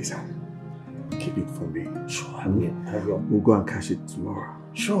 please keep it for me. Sure, I will. We'll go and cash it tomorrow.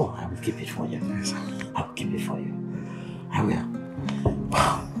 Sure, I will keep it for you. Yes. I will keep it for you. I will.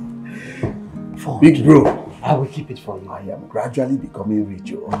 Big bro. I will keep it for you. I am gradually becoming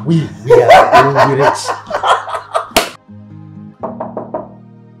rich. We are going rich.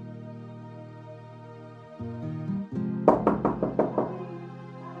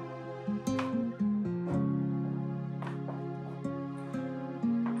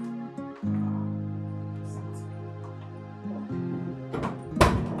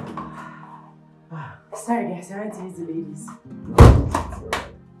 Sorry guys, I went to use the ladies.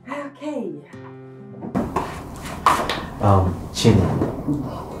 Okay. Chini,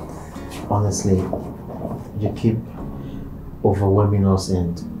 honestly, you keep overwhelming us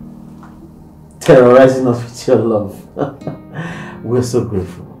and terrorizing us with your love. We're so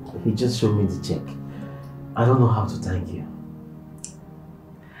grateful. You just showed me the check. I don't know how to thank you.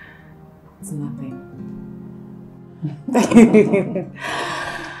 It's nothing.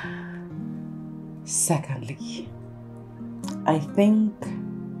 Secondly, I think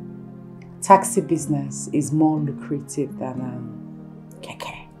taxi business is more lucrative than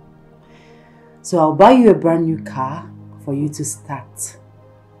keke. So I'll buy you a brand new car for you to start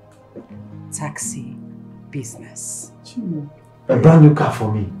taxi business. A brand new car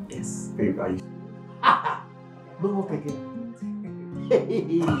for me? Yes. Babe, are you? No more keke.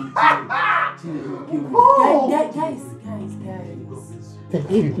 Guys.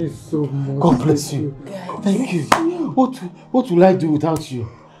 Thank you so much. God bless you. Thank you. What will I do without you?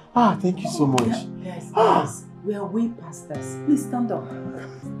 Thank you so much. Guys, we are way past this. Please stand up. I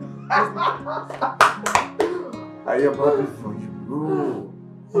am happy for you, bro.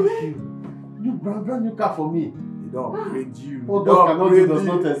 Thank you. You brand new car for me. They don't upgrade you. What God cannot do does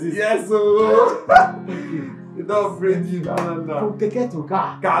not exist. Yes, Thank you. They don't upgrade you. From keke to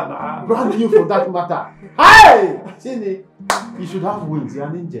car. Ghana. Brand new for that matter. Hey! Chini, you should have wings. You're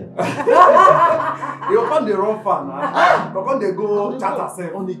an angel. You come the run far now. You come they go chat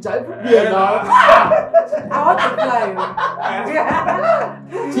yourself. On the child here now. I want to fly.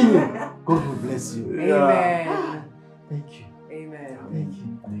 Chini, God will bless you. Amen. Thank you. Amen. Thank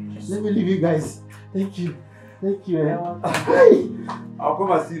you. Let me leave you guys. Thank you. Thank you. I'll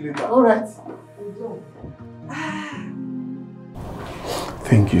come and see you later. All right.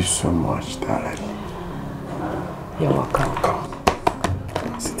 Thank you so much, darling. You're welcome. Come.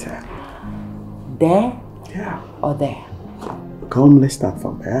 Sit here. There Yeah. or there? Come, let's start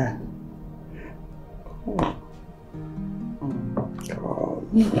from there. Come on.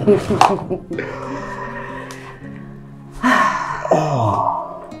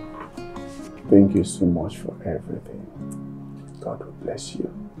 Oh. Thank you so much for everything. God will bless you.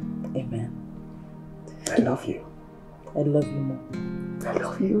 Amen. I love you. I love you more. I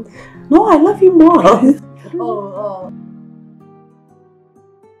love you. No, I love you more. Oh.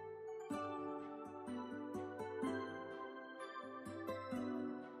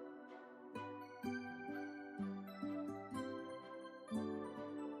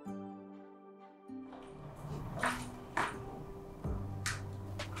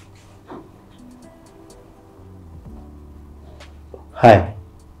 Hi.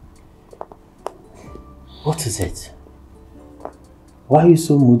 What is it? Why are you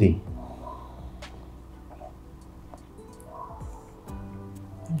so moody?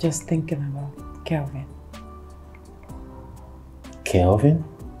 I'm just thinking about Kelvin. Kelvin?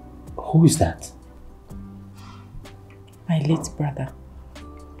 Who is that? My late brother.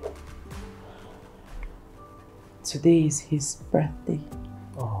 Today is his birthday.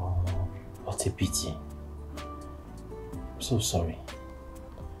 Oh, what a pity. I'm so sorry.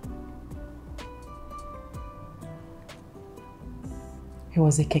 He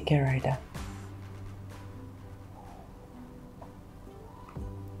was a keke rider.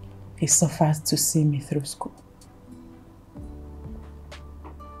 He suffered to see me through school.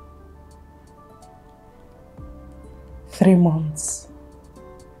 Three months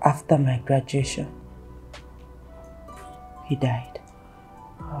after my graduation, he died.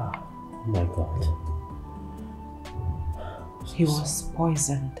 Oh my God. He was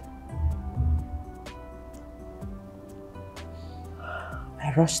poisoned.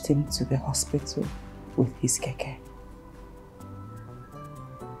 I rushed him to the hospital with his keke.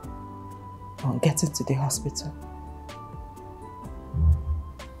 On getting to the hospital,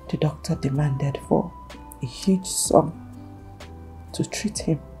 the doctor demanded for a huge sum to treat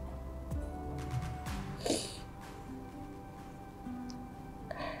him.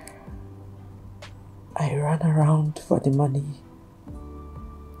 I ran around for the money.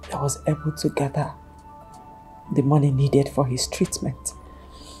 I was able to gather the money needed for his treatment.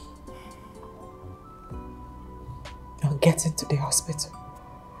 On getting to the hospital,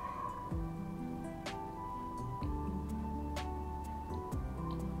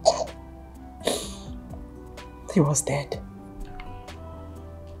 he was dead.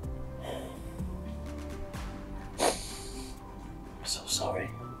 I'm so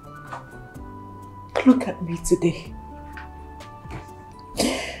sorry. Look at me today.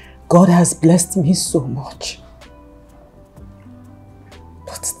 God has blessed me so much.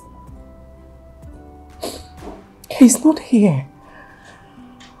 But he's not here.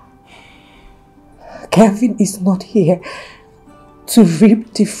 Kevin is not here to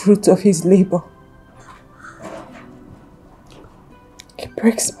reap the fruit of his labor. It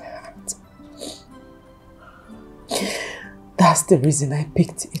breaks my heart. That's the reason I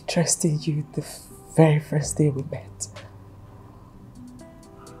picked interest in you the very first day we met.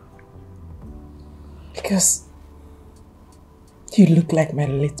 Because you look like my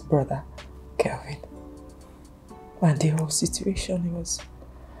late brother, Kelvin. And the whole situation was...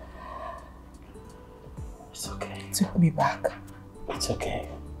 It's okay. Took me back. It's okay.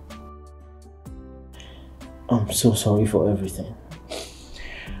 I'm so sorry for everything.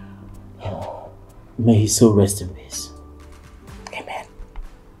 May his soul rest in peace. Amen.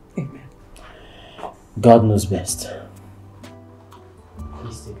 Amen. God knows best.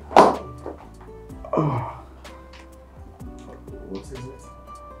 Please take it. Oh. What is it?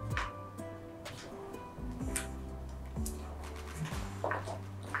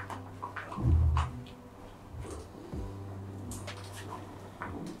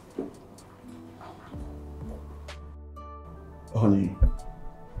 Honey,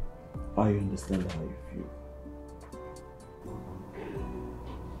 I understand how you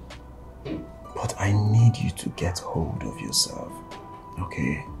feel. But I need you to get hold of yourself,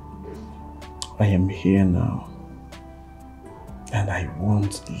 okay? I am here now, and I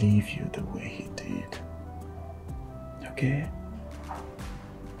won't leave you the way he did, okay?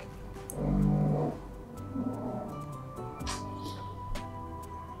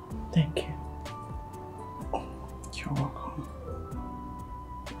 Thank you. You're welcome.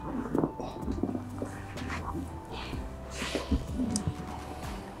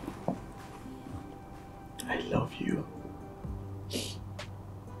 I love you.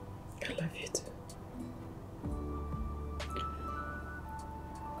 I love you too.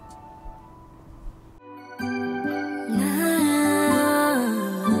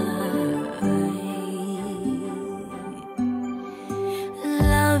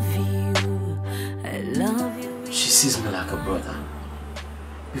 She sees me like a brother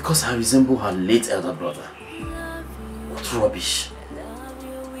because I resemble her late elder brother. What rubbish.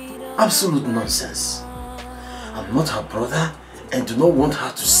 Absolute nonsense. I'm not her brother and do not want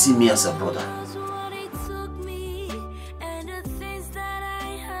her to see me as a brother.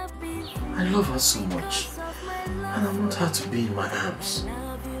 I love her so much and I want her to be in my arms.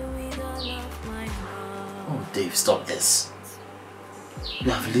 Oh Dave, stop this.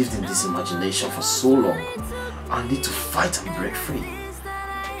 We have lived in this imagination for so long. I need to fight and break free.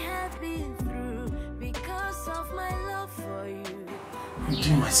 I'm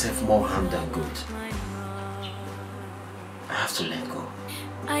doing myself more harm than good. I have have to let go.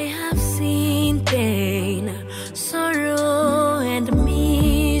 I have seen pain, sorrow and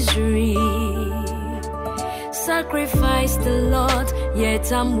misery. Sacrificed a lot,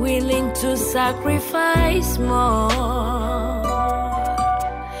 yet I'm willing to sacrifice more.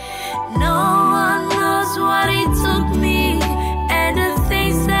 No one knows what it took me and the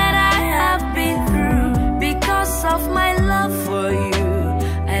things that I have been through because of my love for you.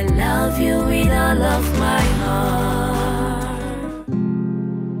 I love you with all of my heart.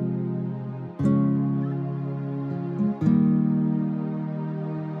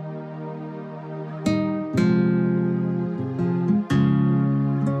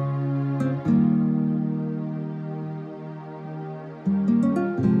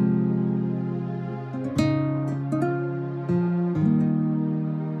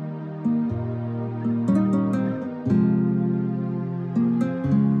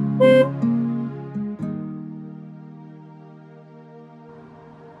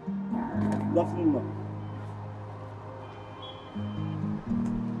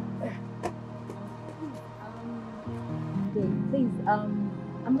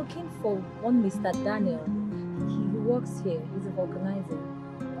 I'm looking for one Mr. Daniel. He works here. He's a vulcanizer.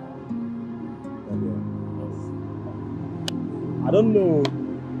 Yes. I don't know.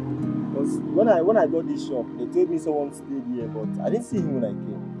 Because when I got this shop, they told me someone stayed here, but I didn't see him when I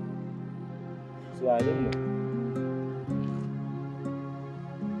came. So I don't know.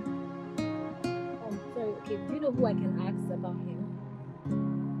 Oh, sorry. Okay. Do you know who I can ask about him?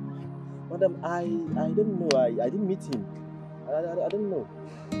 Madam, I don't know. I didn't meet him. I don't know.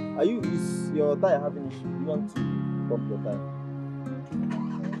 Is your tie having issue? You want to pump your tie?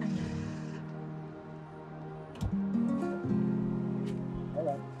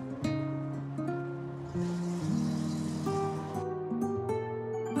 Alright.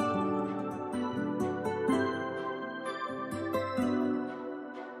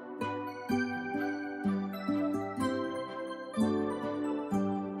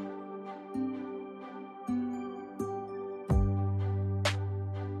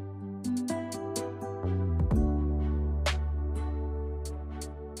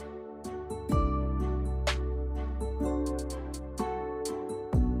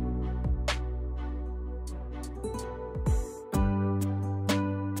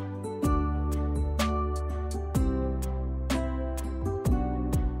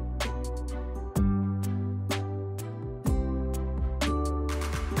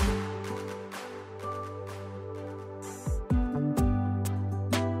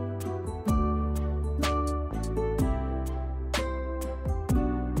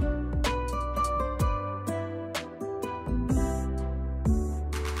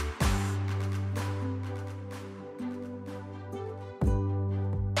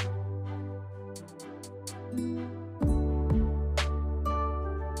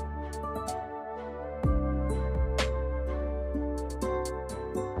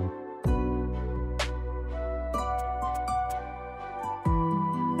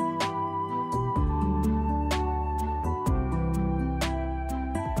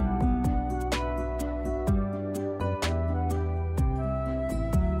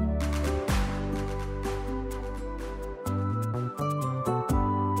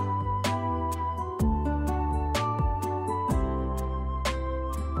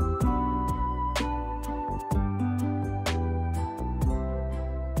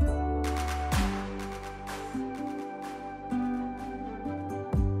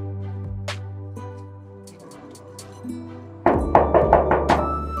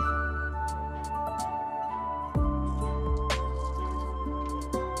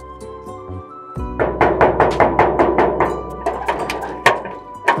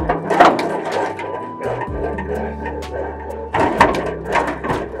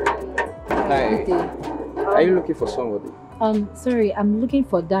 Are you looking for somebody? Sorry, I'm looking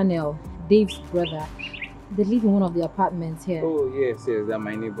for Daniel, Dave's brother. They live in one of the apartments here. Oh, yes, they're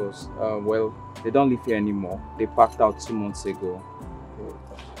my neighbors. Well, they don't live here anymore. They packed out 2 months ago.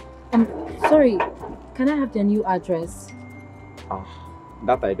 Sorry, can I have their new address?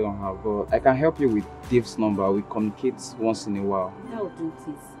 That I don't have, but I can help you with Dave's number. We communicate once in a while. That will do,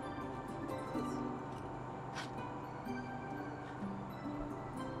 please.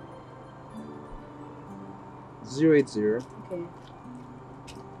 080 okay.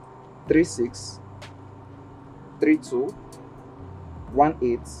 36 32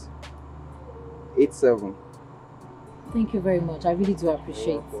 18 87. Thank you very much. I really do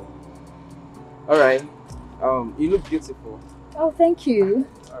appreciate it. All right. You look beautiful. Oh, thank you.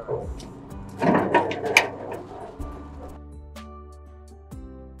 All right.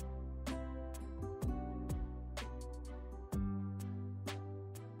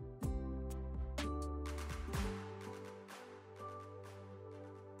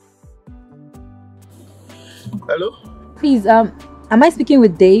 Hello? Please, am I speaking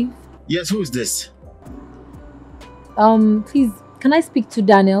with Dave? Yes, who is this? Please, can I speak to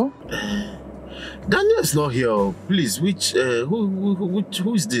Daniel? Daniel's not here. Please, who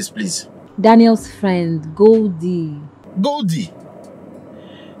is this, please? Daniel's friend, Goldie. Goldie?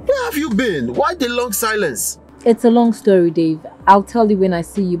 Where have you been? Why the long silence? It's a long story, Dave. I'll tell you when I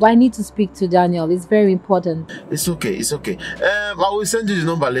see you, but I need to speak to Daniel. It's very important. It's okay, it's okay. I will send you the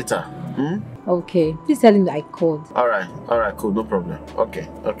number later. Okay. Please tell him that I called. Alright, cool, no problem. Okay.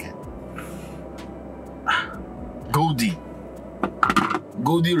 Goldie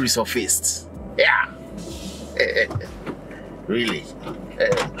resurfaced. Yeah. Really?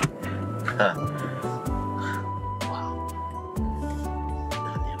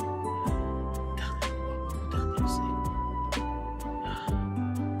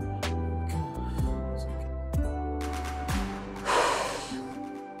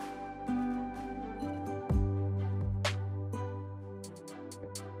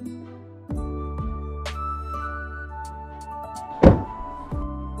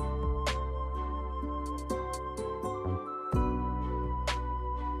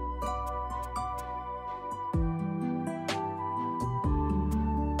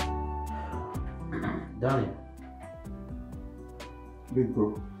 Daniel. Big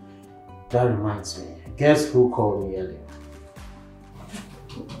bro. That reminds me. Guess who called me earlier?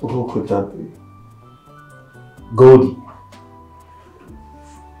 Who could that be? Goldie.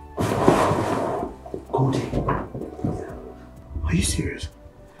 Goldie? Are you serious?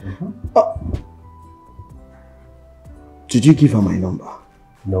 Did you give her my number?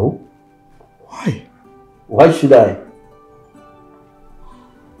 No. Why? Why should I?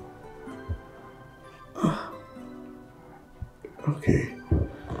 Okay.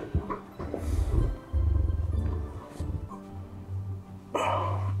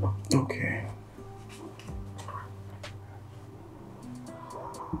 Okay.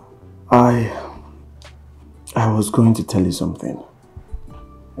 I was going to tell you something.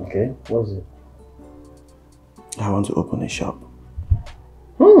 Okay, what is it? I want to open a shop.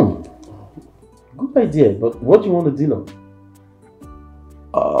 Good idea, but what do you want to deal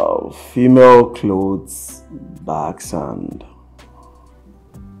on? Female clothes, bags and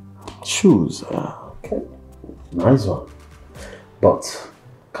shoes. Okay, nice one. But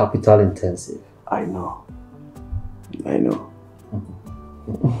capital intensive. I know.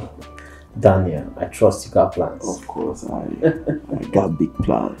 Daniel, I trust you got plans. Of course, I got big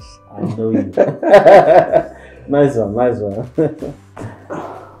plans. I know you. Nice one.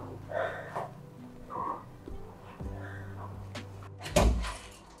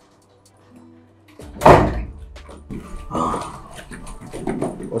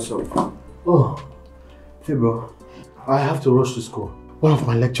 What's up? Oh, hey bro. I have to rush to school. One of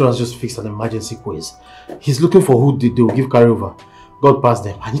my lecturers just fixed an emergency quiz. He's looking for who they will give carryover. God pass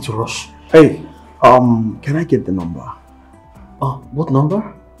them. I need to rush. Hey, can I get the number? Oh, what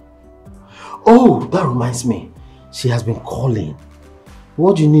number? Oh, that reminds me. She has been calling.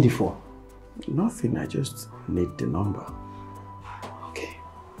 What do you need it for? Nothing, I just need the number. Okay.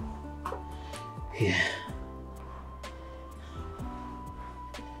 Here.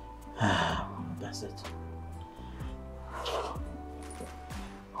 That's it.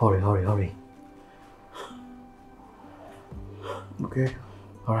 Hurry. Okay.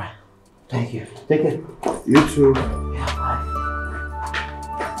 Alright. Thank you. Take care. You too. Yeah, bye.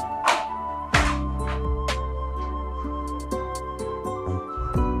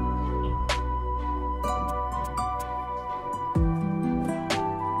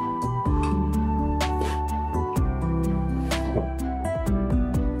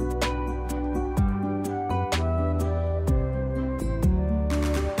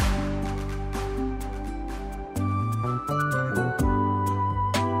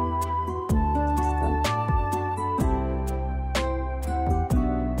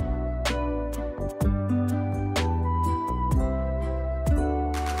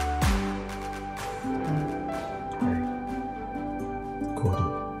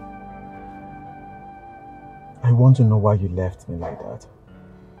 I want to know why you left me like that.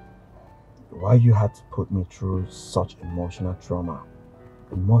 Why you had to put me through such emotional trauma,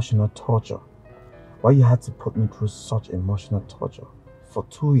 emotional torture. Why you had to put me through such emotional torture for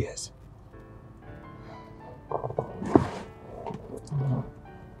 2 years.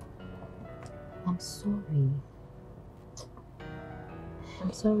 I'm sorry.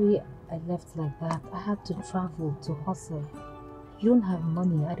 I'm sorry I left like that. I had to travel to hustle. You don't have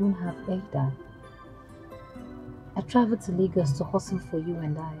money, I don't have either. I traveled to Lagos to hustle for you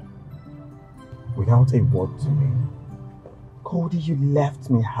and I. Without a word to me. Cody, you left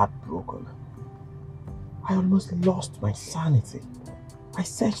me heartbroken. I almost lost my sanity. I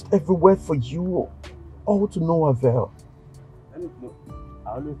searched everywhere for you, all to no avail. I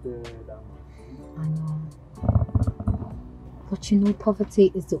always say that. I know. But you know,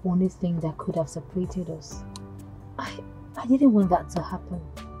 poverty is the only thing that could have separated us. I didn't want that to happen.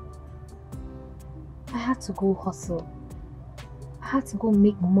 I had to go hustle. I had to go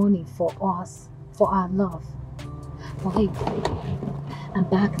make money for us, for our love. But hey, I'm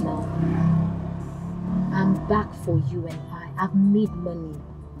back now. I'm back for you and I. I've made money.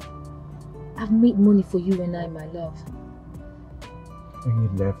 I've made money for you and I, my love. When you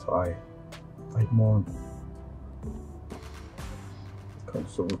left, I mourned.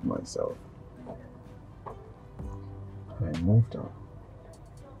 Consoled myself. And I moved on.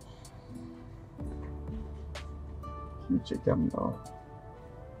 You check them now.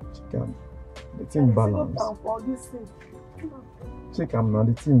 Check them. The team balance. Check them now.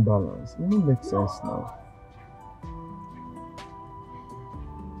 The team balance. It don't make sense now.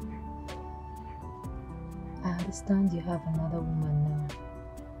 I understand you have another woman now.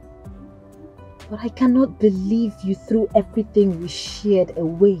 But I cannot believe you threw everything we shared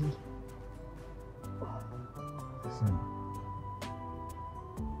away. Listen.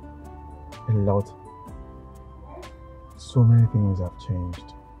 A lot. So many things have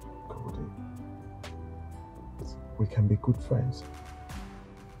changed, Cody. We can be good friends.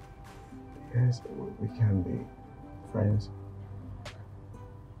 Yes, we can be friends.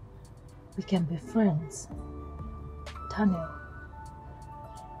 We can be friends.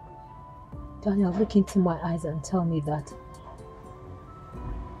 Daniel, look into my eyes and tell me that.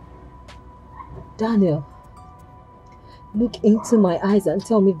 Daniel, look into my eyes and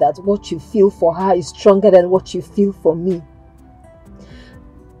tell me that what you feel for her is stronger than what you feel for me.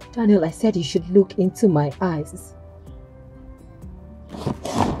 Daniel, I said you should look into my eyes.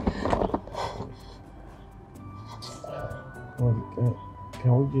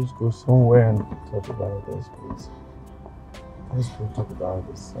 Can we just go somewhere and talk about this, please? Let's go talk about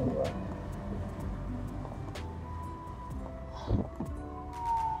this somewhere.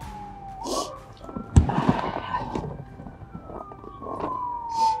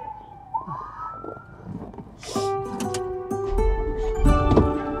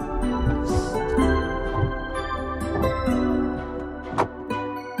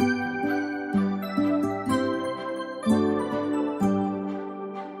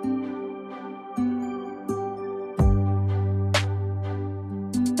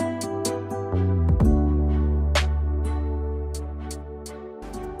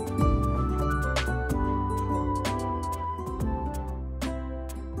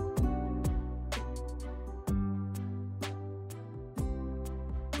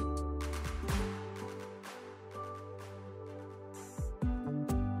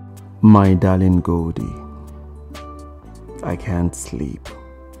 My darling Goldie, I can't sleep.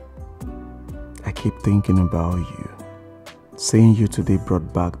 I keep thinking about you. Seeing you today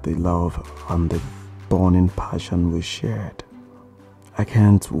brought back the love and the burning passion we shared. I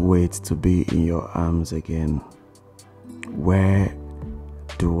can't wait to be in your arms again. Where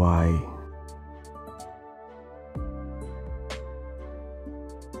do I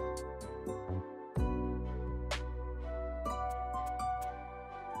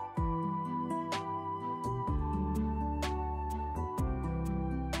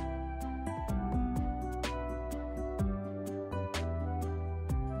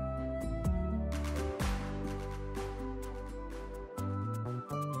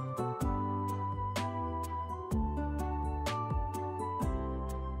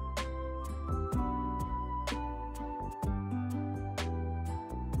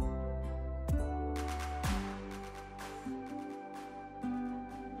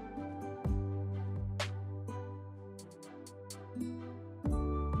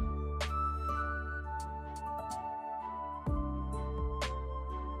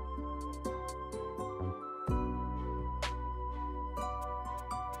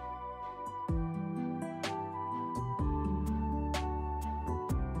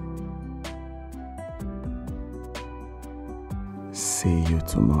see you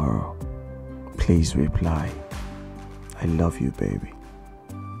tomorrow? Please reply. I love you, baby.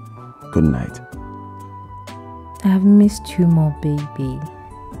 Good night. I've missed you more, baby.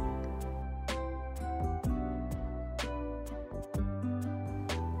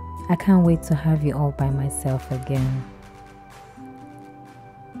 I can't wait to have you all by myself again.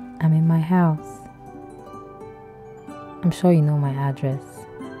 I'm in my house. I'm sure you know my address.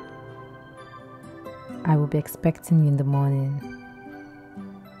 I will be expecting you in the morning.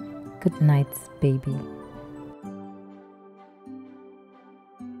 Good night, baby.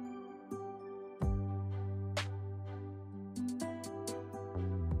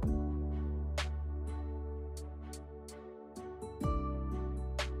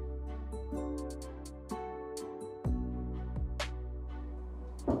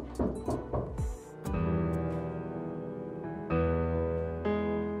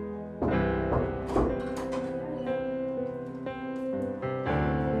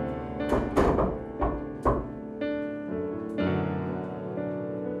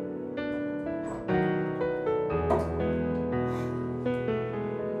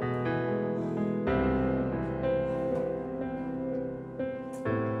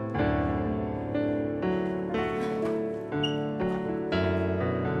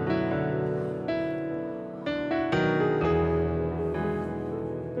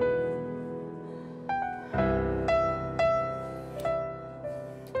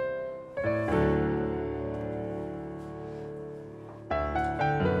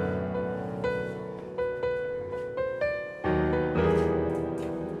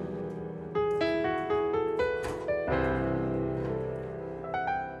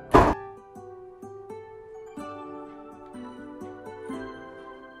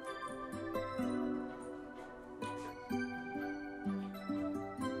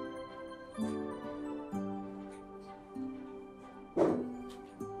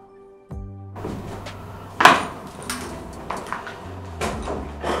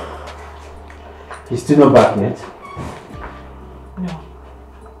 He's still not back yet? No.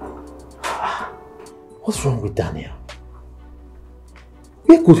 What's wrong with Daniel?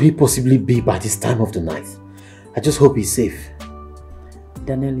 Where could he possibly be by this time of the night? I just hope he's safe.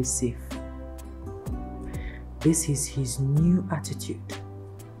 Daniel is safe. This is his new attitude.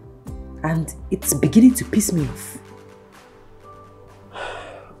 And it's beginning to piss me off.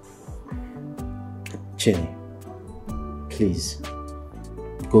 Chinny, please,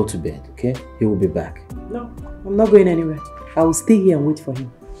 go to bed, okay? He will be back. No, I'm not going anywhere. I will stay here and wait for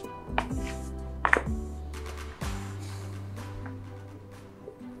him.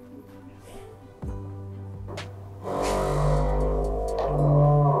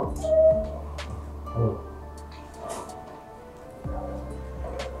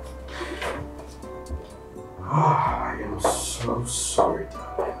 I am so sorry,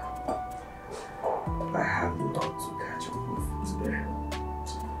 darling. I had a lot to catch up with today.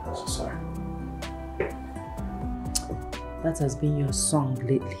 I'm so sorry. That has been your song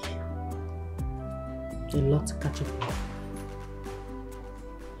lately. A lot to catch up with.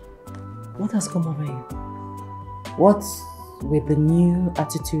 What has come over you? What's with the new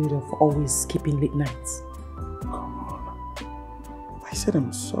attitude of always keeping late nights? Come on. I said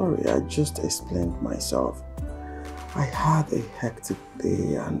I'm sorry. I just explained myself. I had a hectic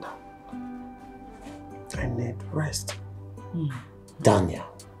day and I need rest. Daniel,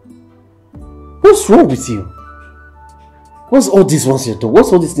 what's wrong with you? What's all these ones you're doing?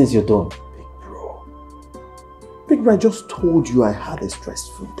 What's all these things you're doing? Big bro, I just told you I had a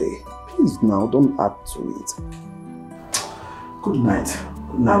stressful day. Please now, don't add to it. Good night.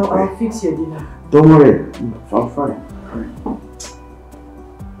 Good night. I'll fix your dinner. Don't worry. I'm fine.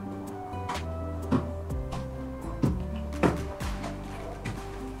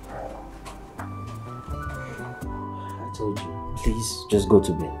 I told you, please just go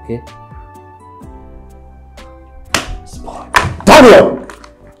to bed, okay? Daniel!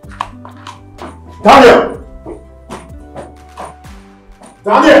 Daniel!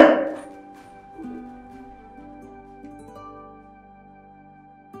 Daniel!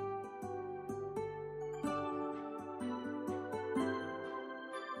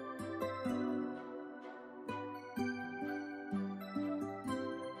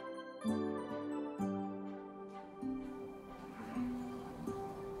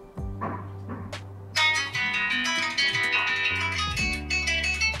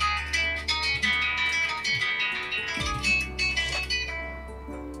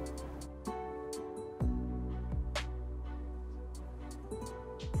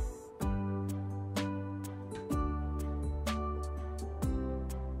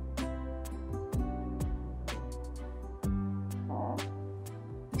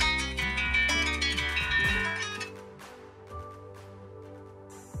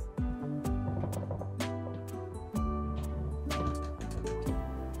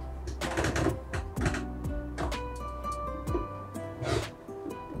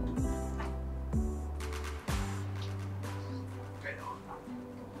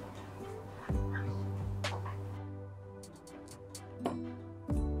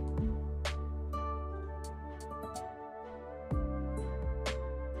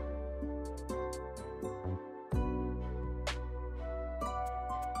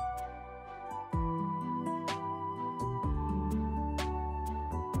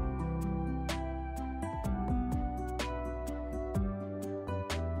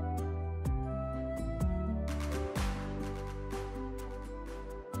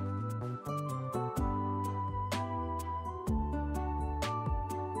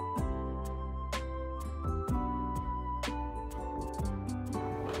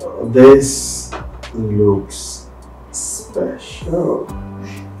 This looks special.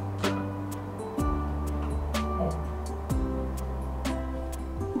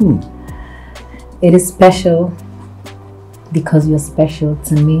 It is special because you're special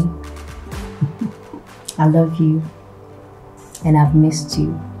to me. I love you and I've missed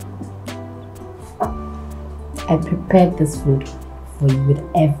you. I prepared this food for you with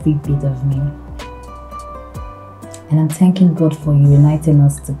every bit of me. And I'm thanking God for you uniting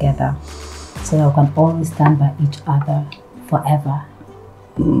us together so that we can always stand by each other forever.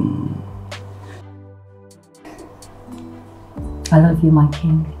 I love you, my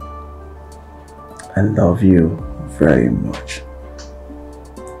king. I love you very much.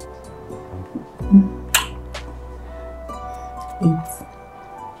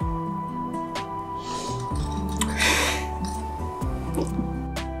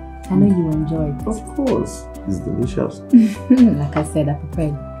 I know you enjoyed it. Of course. It's delicious. Like I said, I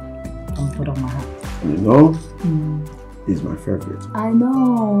prepared from the bottom of my heart. And you know, it's my favorite. I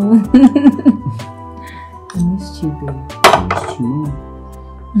know. I missed you, babe. I missed you, Mom.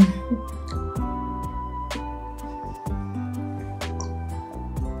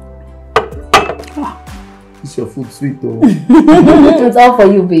 It's your food sweet though. It's all for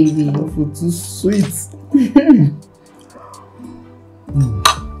you, baby. Your food too sweet.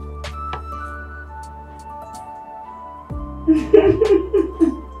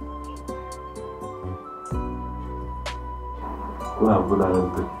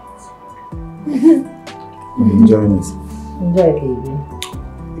 I'm enjoying it. Enjoy, baby.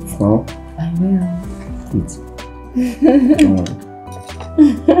 Now? I will. Eat. Don't worry.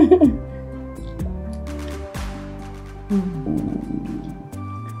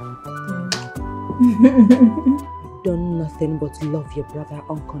 You've done nothing but love your brother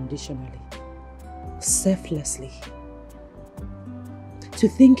unconditionally, selflessly. To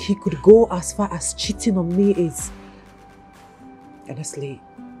think he could go as far as cheating on me is, honestly,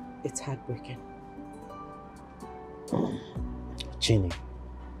 it's heartbreaking. Chinny,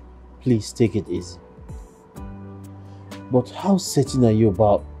 please take it easy. But how certain are you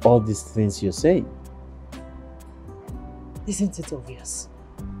about all these things you're saying? Isn't it obvious?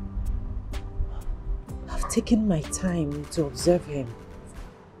 I've taken my time to observe him.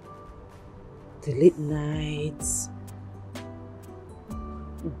 The late nights,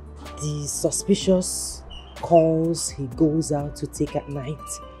 the suspicious calls he goes out to take at night.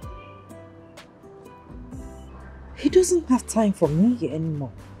 He doesn't have time for me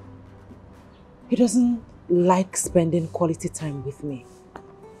anymore. He doesn't like spending quality time with me.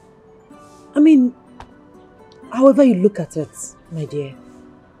 I mean, however you look at it, my dear,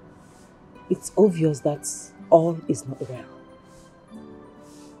 it's obvious that all is not well.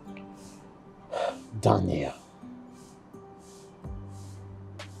 Daniel.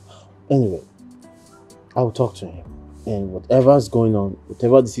 Anyway, I'll talk to him. And whatever's going on,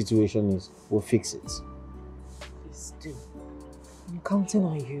 whatever the situation is, we'll fix it. Please do. I'm counting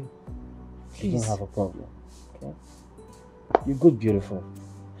on you. Please. You don't have a problem. Okay? You're good, beautiful.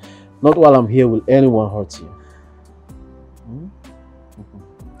 Not while I'm here will anyone hurt you. Hmm?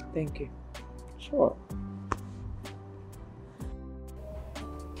 Thank you. Sure.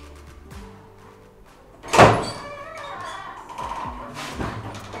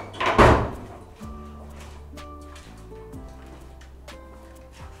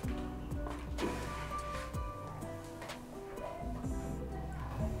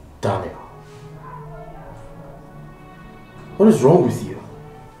 Daniel, what is wrong with you?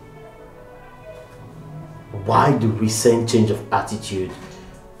 Why the recent change of attitude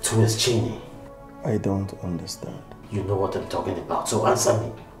towards Chinny? I don't understand. You know what I'm talking about, so answer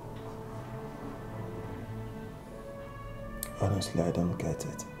me. Honestly, I don't get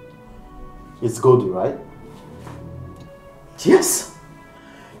it. It's Goldie, right? Yes!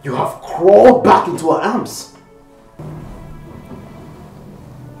 You have crawled back into her arms.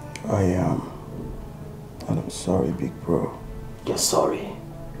 I am. And I'm sorry, big bro. You're sorry.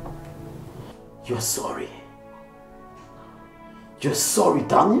 You're sorry. You're sorry,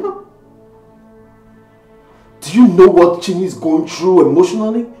 Daniel? Do you know what Chinny is going through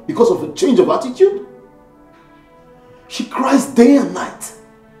emotionally because of a change of attitude? She cries day and night.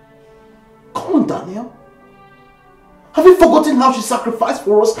 Come on, Daniel. Have you forgotten how she sacrificed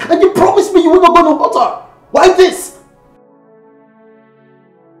for us and you promised me you were not going to hurt her? Why this?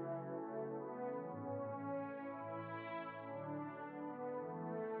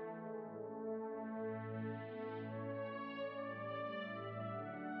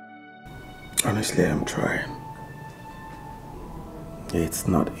 Honestly, I'm trying. It's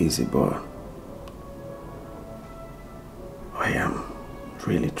not easy, but I am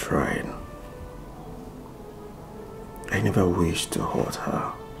really trying. I never wished to hurt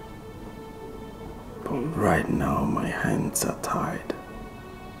her, but right now my hands are tied.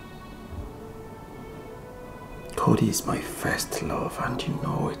 Cody is my first love and you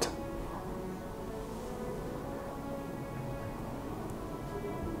know it.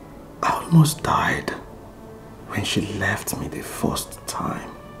 I almost died when she left me the first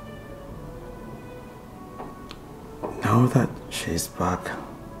time. Now that she's back,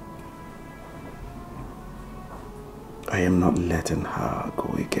 I am not letting her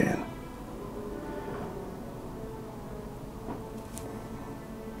go again.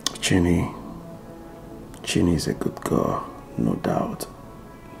 Chinny is a good girl, no doubt,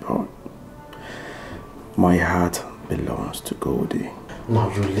 but my heart belongs to Goldie. Now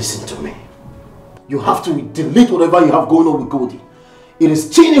you listen to me. You have to delete whatever you have going on with Goldie. It is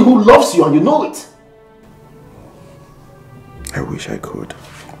Chinny who loves you and you know it. I wish I could.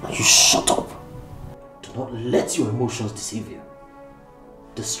 You shut up. Do not let your emotions deceive you.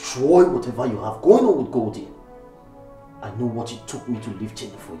 destroy whatever you have going on with Goldie. I know what it took me to leave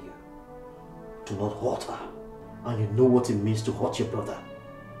Jenny for you. To not hurt her. And you know what it means to hurt your brother.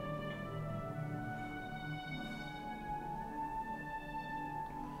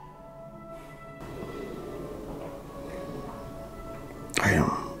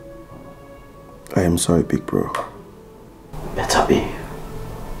 I am sorry, big bro. Better be.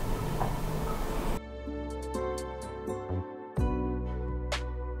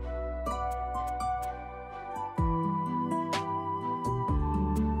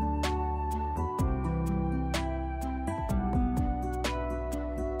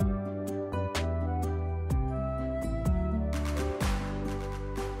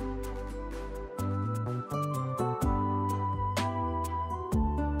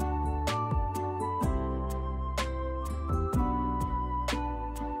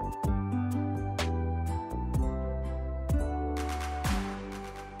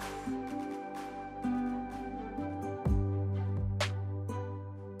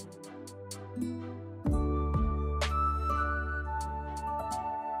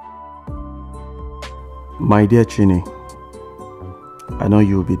 My dear Chini, I know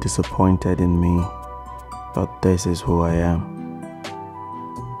you'll be disappointed in me, but this is who I am.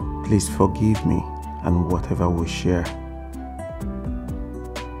 Please forgive me and whatever we share,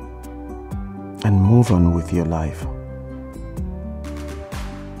 and move on with your life.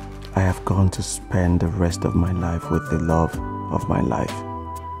 I have gone to spend the rest of my life with the love of my life.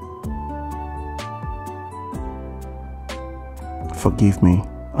 Forgive me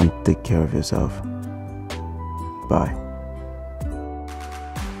and take care of yourself. Bye.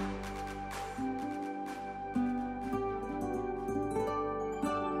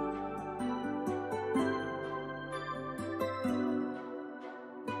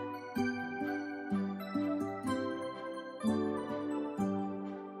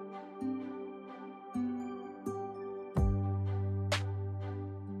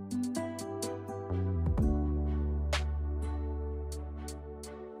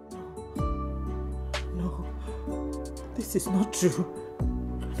 This is not true.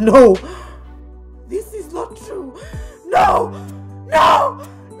 No! This is not true. No! No!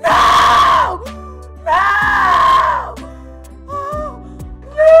 No! No! Oh,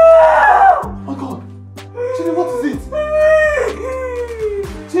 no! Oh God! Chini, what is it?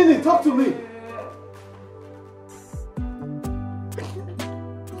 Chini, talk to me!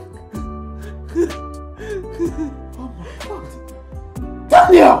 Oh my God!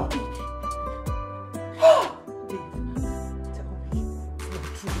 Daniel!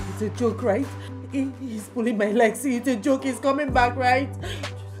 It's a joke, right? He's pulling my leg. See, it's a joke. He's coming back, right?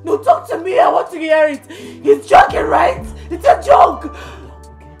 No, talk to me. I want to hear it. He's joking, right? It's a joke. Okay,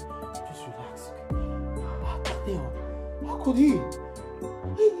 just relax. Daniel, how could he?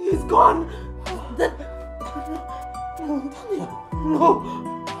 He's gone. Daniel. No. No.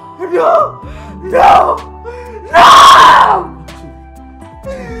 No. No. No. No.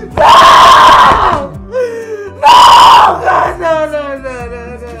 No. No.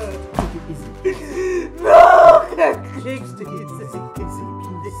 No. No, take this.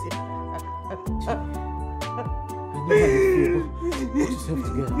 Put yourself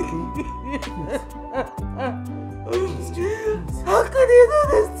together, How could you do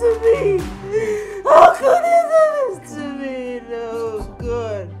this to me? How could you do this to me? No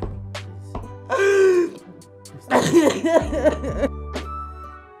good.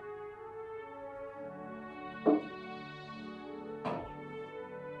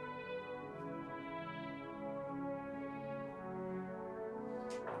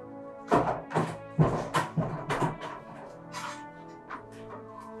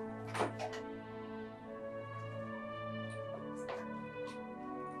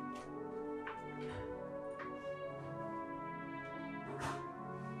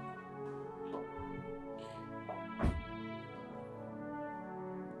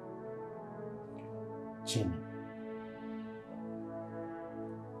 Chini,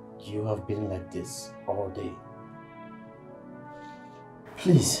 you have been like this all day.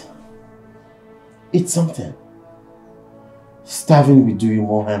 Please, eat something. Starving will do you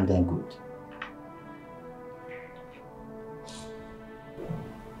more harm than good.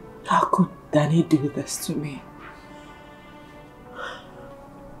 How could Danny do this to me?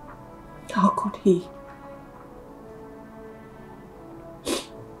 How could he?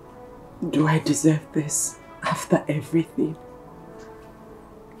 Do I deserve this after everything?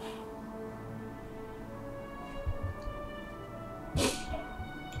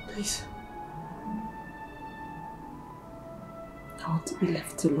 Please. I want to be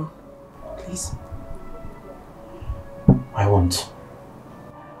left alone. Please. I won't.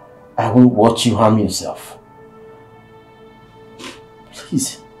 I won't watch you harm yourself.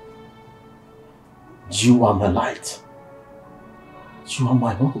 Please. You are my light. You are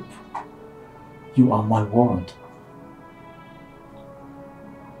my hope. You are my world.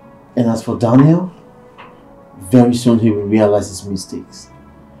 And as for Daniel, very soon he will realize his mistakes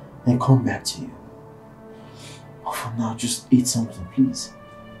and come back to you. But for now, just eat something, please.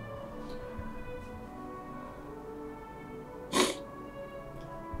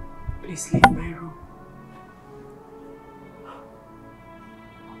 Please leave my room.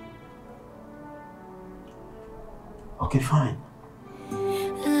 Okay, fine.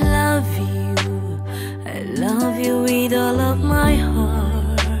 Love you, I love you with all of my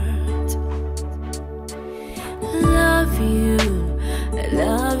heart. Love you, I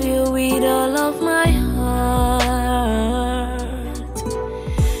love you with all of my heart.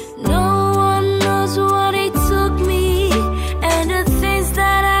 No one knows what it took me and the things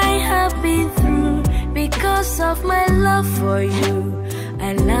that I have been through because of my love for you.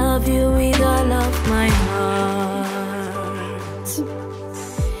 I love you with all of my heart.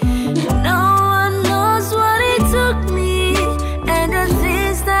 No one knows what it took me and the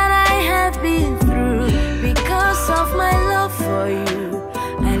things that I have been through because of my love for you.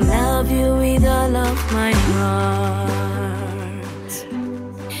 I love you with all of my heart.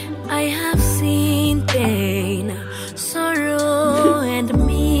 I have seen pain, sorrow and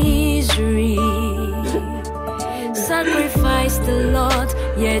misery, sacrificed a lot,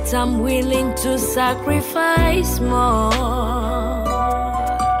 yet I'm willing to sacrifice more.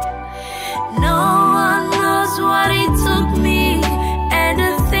 No one knows what it took me and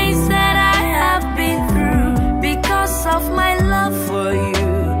the things that I have been through because of my love for you.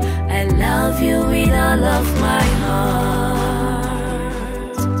 I love you with all of my heart.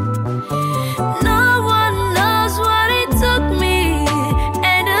 No one knows what it took me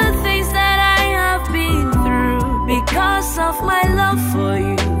and the things that I have been through because of my love for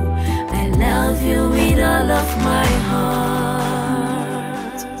you. I love you with all of my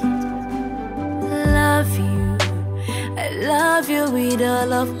heart. Love you, I love you with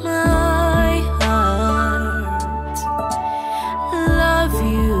all of my heart. Love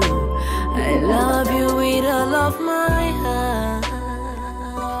you, I love you with all of my heart.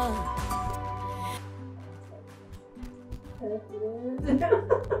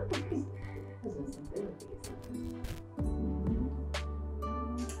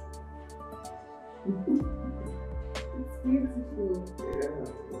 It's beautiful.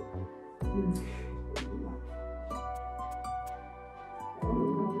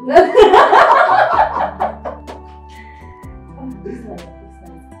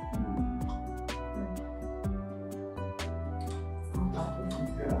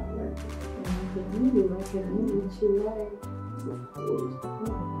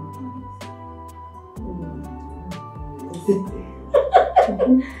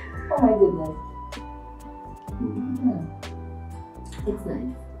 Oh my goodness. It's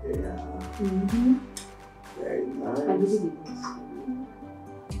nice. Yeah. Very nice. I really did this.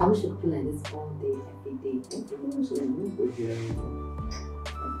 I wish I could play this all day, every day.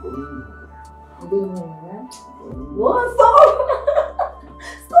 I'm going home, right? What? Stop!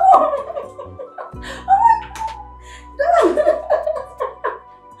 Stop!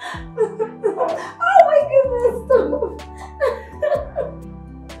 Oh my goodness, stop!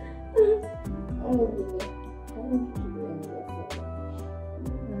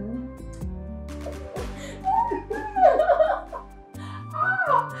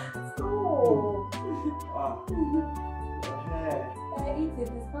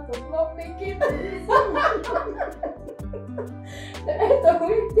 It's part of love making. The end of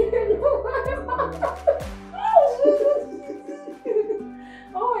weekend.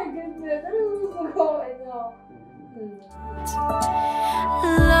 Oh my goodness, I don't know so cold right now.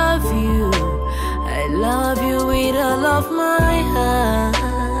 Love you, I love you with all of my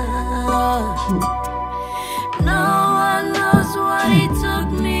heart. No one knows what it took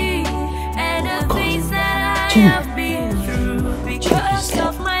me and the things that I have been through because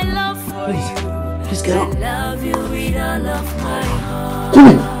of my love for you. Please get up. I love you with all of my heart.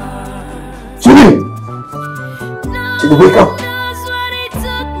 Jimmy! Jimmy, wake up!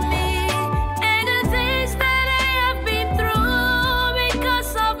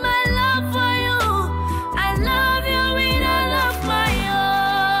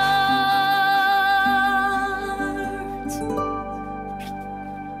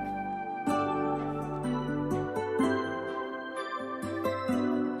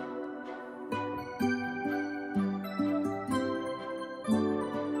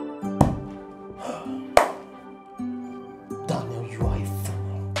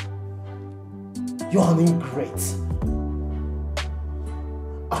 You're an ingrate.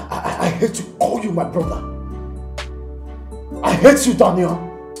 I hate to call you my brother. I hate you, Daniel.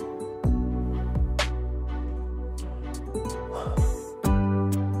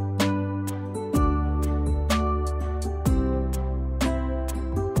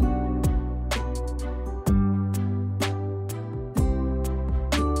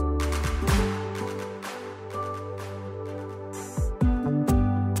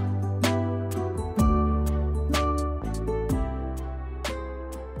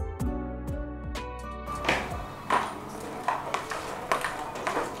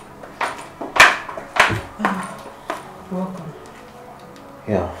 Welcome.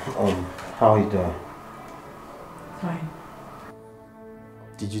 Yeah, how are you doing? Fine.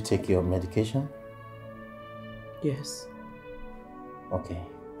 Did you take your medication? Yes. Okay.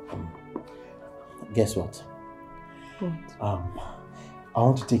 Guess what? What? I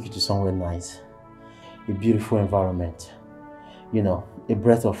want to take you to somewhere nice. A beautiful environment. You know, a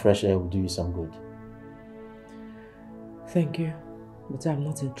breath of fresh air will do you some good. Thank you, but I'm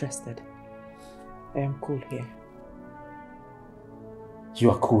not interested. I am cool here. You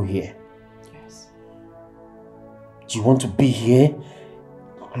are cool here? Yes. Do you want to be here,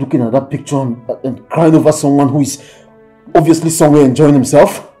 looking at that picture and crying over someone who is obviously somewhere enjoying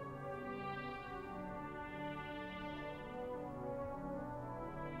himself?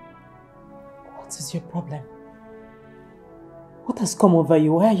 What is your problem? What has come over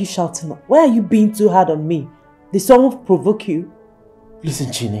you? Why are you shouting? Why are you being too hard on me? Did someone provoke you?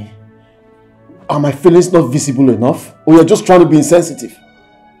 Listen, Chine. Are my feelings not visible enough? Or you're just trying to be insensitive?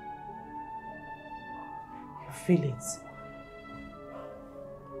 Your feelings?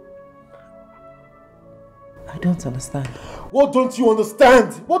 I don't understand. What don't you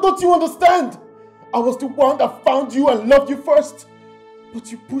understand? What don't you understand? I was the one that found you and loved you first.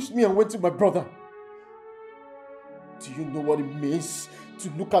 But you pushed me and went to my brother. Do you know what it means to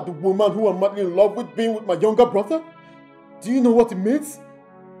look at the woman who I'm madly in love with being with my younger brother? Do you know what it means?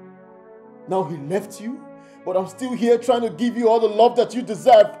 Now he left you, but I'm still here trying to give you all the love that you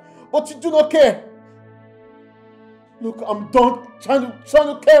deserve, but you do not care. Look, I'm done trying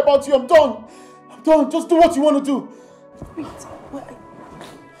to care about you. I'm done. I'm done. Just do what you want to do.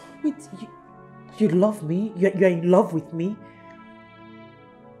 Wait, you love me? You're in love with me?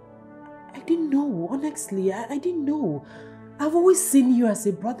 I didn't know, honestly, I didn't know. I've always seen you as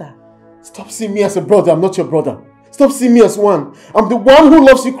a brother. Stop seeing me as a brother. I'm not your brother. Stop seeing me as one. I'm the one who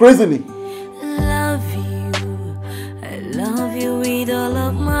loves you crazily. Love you. I love you with all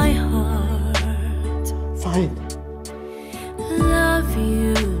of my heart. Fine. Love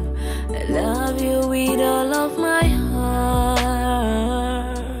you. I love you with all of my heart.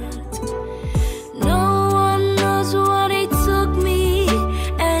 No one knows what it took me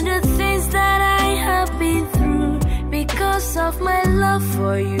and the things that I have been through because of my love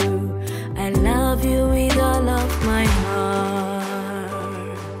for you. I love you with all of my heart.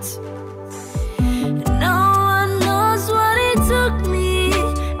 No one knows what it took me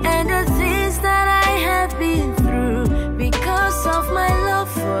and the things that I have been through because of my love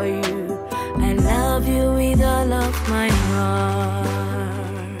for you. I love you with all of my heart.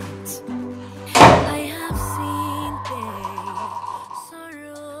 I have seen pain,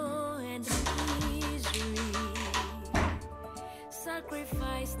 sorrow and misery.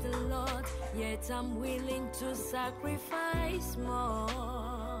 Sacrifice the Lord, yet I'm willing to sacrifice more.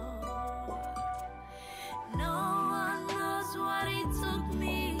 No one knows what it took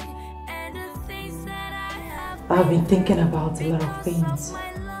me and the things that I have. I've been thinking about a lot of things,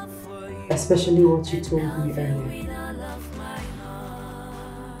 especially what you told me earlier.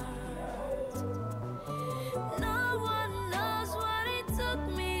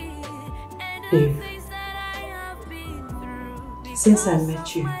 Babe, since I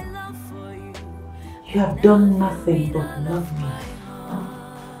met you, you have done nothing but love me.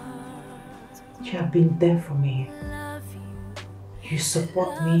 You have been there for me. You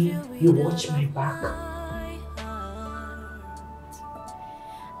support me, you watch my back.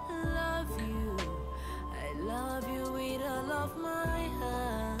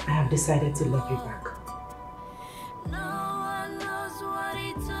 I have decided to love you back.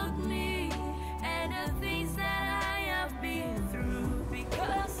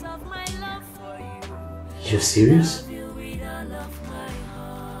 You're serious?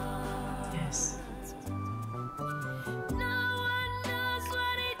 Yes.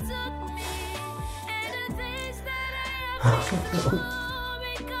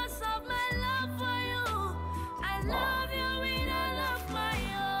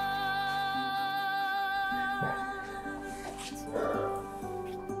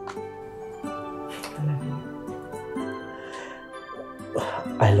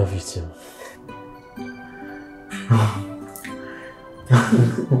 I love you too.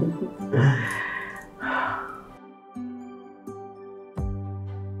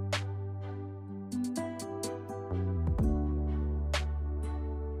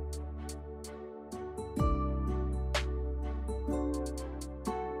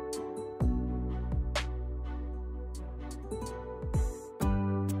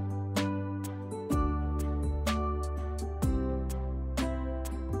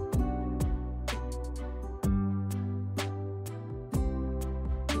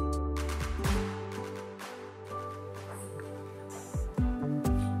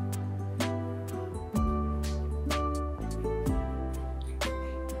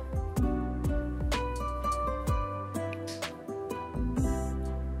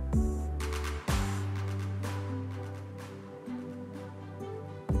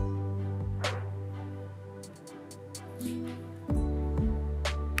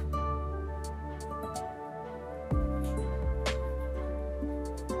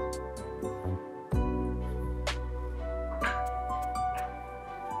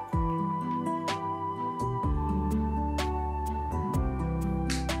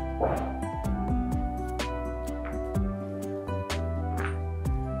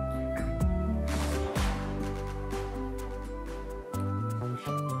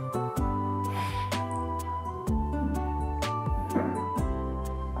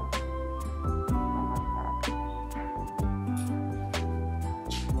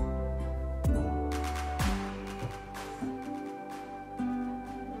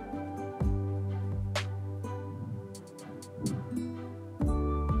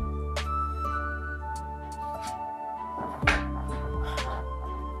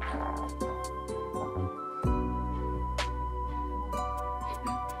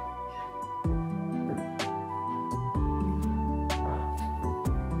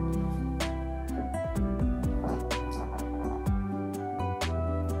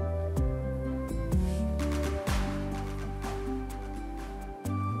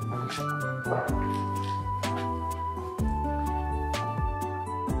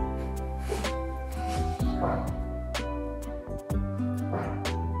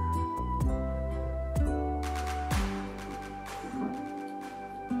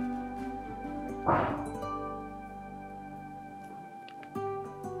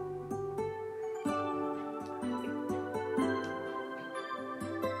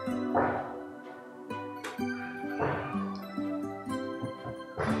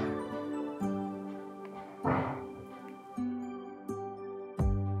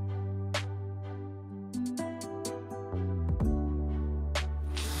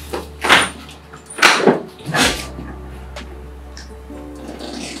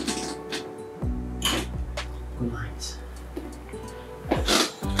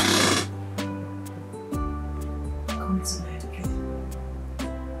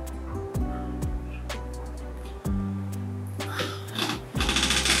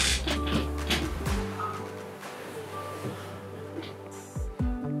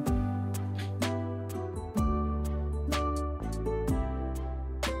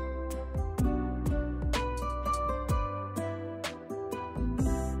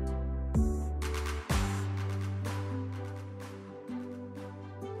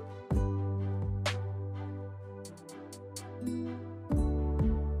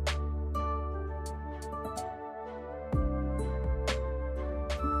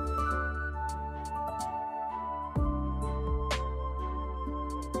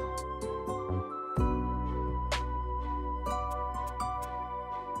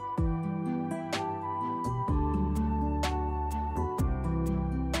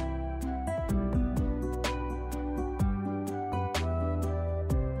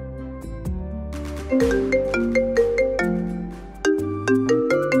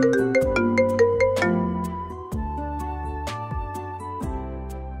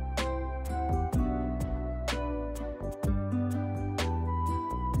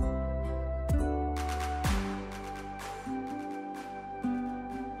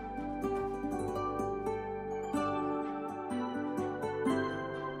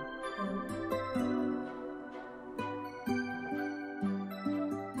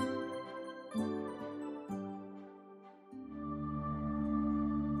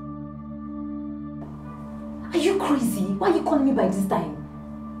 Are you crazy? Why are you calling me by this time?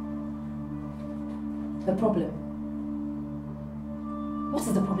 The problem? What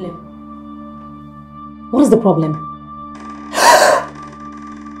is the problem? What is the problem?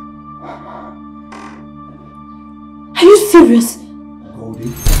 Are you serious?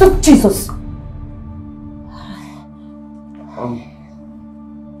 Goldie? Oh, Jesus!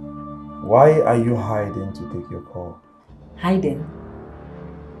 Why are you hiding to take your call? Hiding?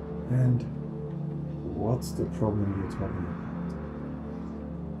 And what's the problem you're talking about?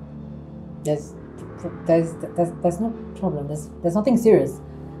 There's no problem. There's nothing serious.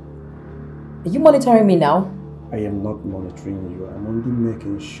 Are you monitoring me now? I am not monitoring you. I'm only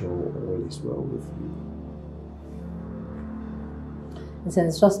making sure all is well with you. Listen,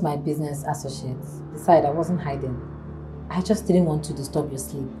 it's just my business associates. Besides, I wasn't hiding. I just didn't want to disturb your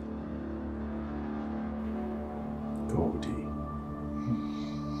sleep. Goldie,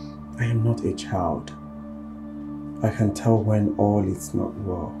 I am not a child. I can tell when all is not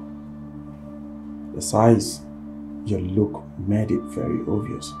well. Besides, your look made it very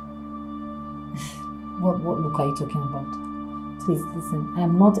obvious. What look are you talking about? Please listen, I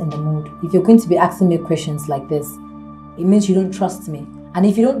am not in the mood. If you're going to be asking me questions like this, it means you don't trust me. And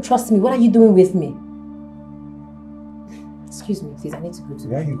if you don't trust me, what are you doing with me? Excuse me, please, I need to go to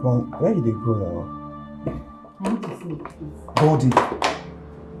Where are you going? Where did you go now? I need to sleep, please. Goldie.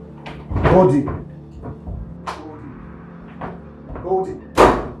 Goldie. Goldie.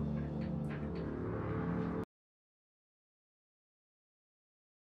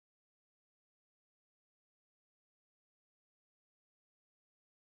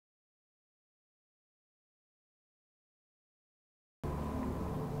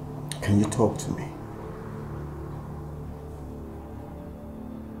 Can you talk to me?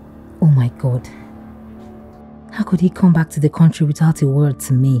 Oh my God. How could he come back to the country without a word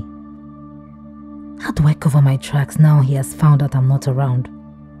to me? How do I cover my tracks now he has found out I'm not around?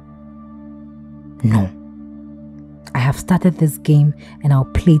 No. I have started this game and I'll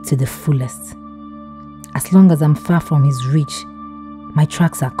play it to the fullest. As long as I'm far from his reach, my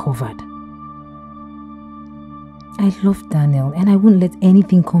tracks are covered. I love Daniel and I won't let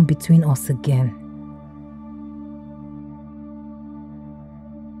anything come between us again.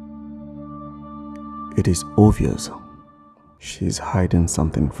 It is obvious she's hiding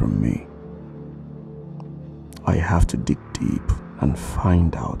something from me. I have to dig deep and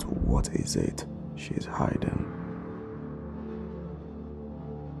find out what is it she's hiding.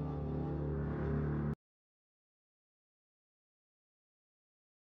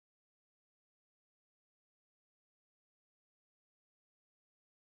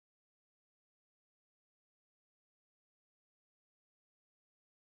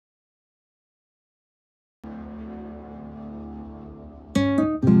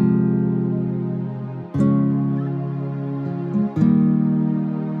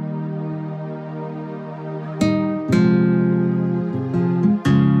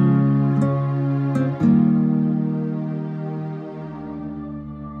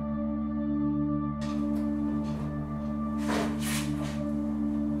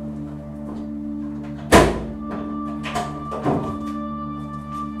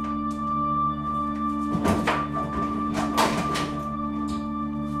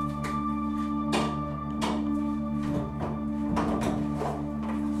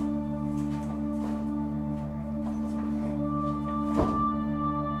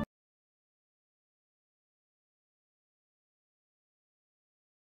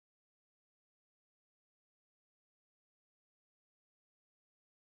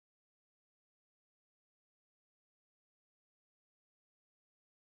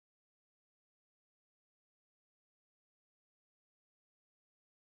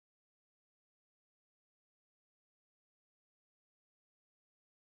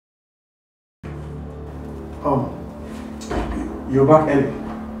 You're back early.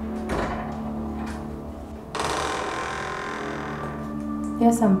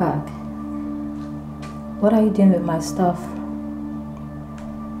 Yes, I'm back. What are you doing with my stuff?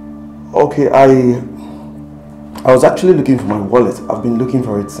 Okay, I was actually looking for my wallet. I've been looking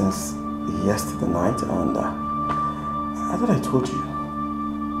for it since yesterday night and I thought I told you.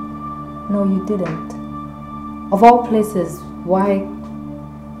 No, you didn't. Of all places, why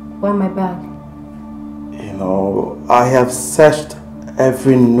my bag? You know, I have searched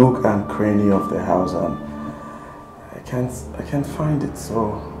every nook and cranny of the house and I can't find it,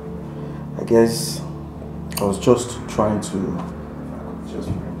 so I guess I was just trying to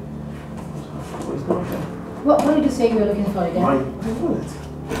What did you say you were looking for again? My wallet.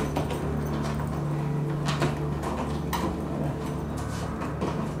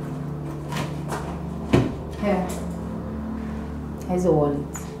 Here. Here's the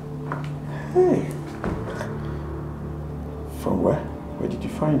wallet. Hey. From where? Where did you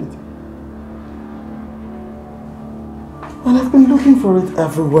find it? Well, I've been looking for it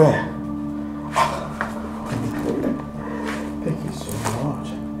everywhere. Thank you so much.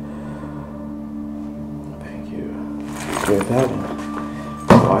 Thank you. Your daddy.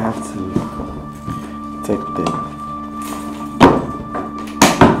 So I have to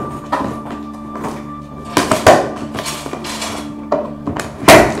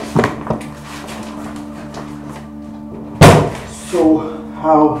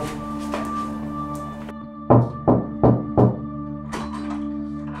Now.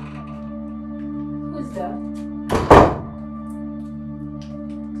 Who's that?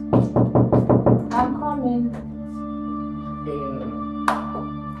 I'm coming.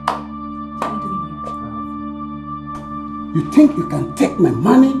 You think you can take my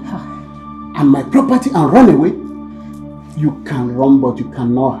money and my property and run away? You can run, but you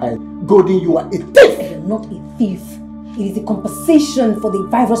cannot hide. Golden, you are a thief! You're not a thief. It is a compensation for the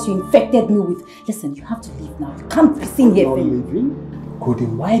virus you infected me with. Listen, you have to leave now. You can't be seen here. Not leaving?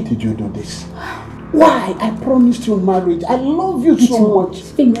 Golden, why did you do this? Why? I promised you marriage. I love you so much.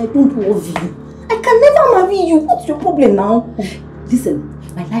 Femi, I don't love you. I can never marry you. What's your problem now? Listen,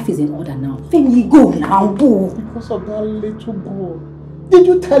 my life is in order now. Femi, go now. Go. Because of that little boy. Did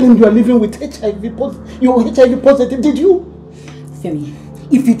you tell him you are living with HIV positive? You're HIV positive, did you? Femi,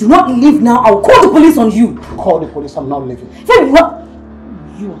 if you do not leave now, I'll call the police on you. Call the police, I'm not leaving. Femi, what?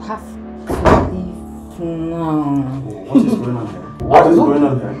 You have to leave now. What is going on here? What is going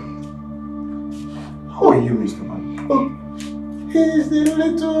on here? How are you, Mr. Man? Oh, he's the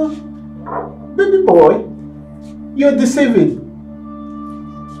little baby boy. You're deceiving.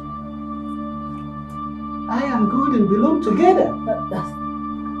 I am good and belong together.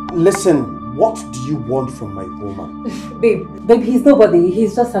 Listen, what do you want from my woman? Babe, he's nobody.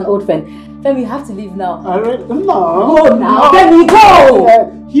 He's just an old friend. Femi, you have to leave now. No. Go now. No. Femi,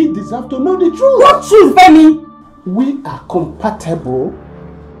 go! He deserves to know the truth. What truth, Femi? We are compatible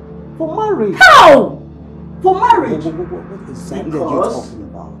for marriage. How? For marriage. What exactly are you talking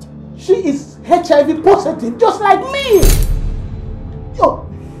about? She is HIV positive, just like me. Yo.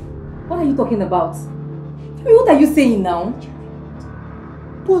 What are you talking about? Femi, what are you saying now?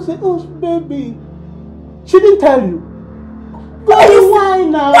 Positive, baby. She didn't tell you. Why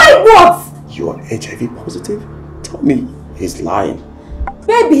now? Why what? You are HIV positive? Tell me he's lying.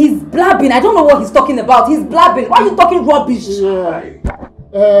 Baby, he's blabbing. I don't know what he's talking about. He's blabbing. Why are you talking rubbish?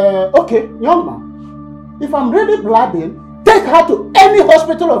 Okay, young man. If I'm really blabbing, take her to any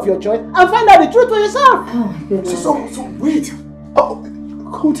hospital of your choice and find out the truth for yourself. Oh my goodness. So wait. Oh,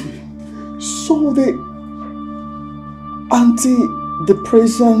 Cody. So the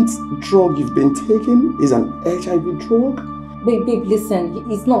antidepressant drug you've been taking is an HIV drug? Babe,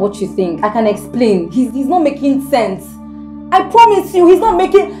 listen. It's not what you think. I can explain. He's not making sense. I promise you, he's not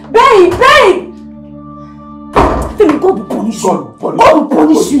making... Babe! Femi, God will punish you. God will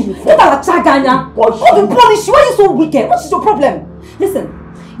punish you. God will punish you. Why are you so wicked? What is your problem? Listen,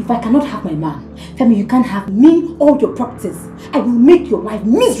 if I cannot have my man, Femi, you can't have me or your properties. I will make your life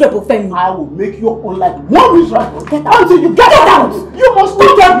miserable, Femi. I will make your own life more miserable. Get out. Until you get out. You must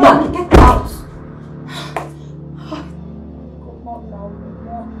not get out. Get out.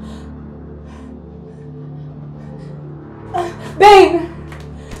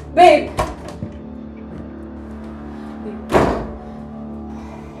 Babe!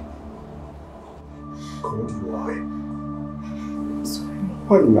 God, why? Sorry.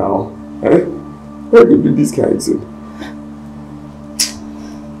 Why now? Eh? Why did you do this kind of thing?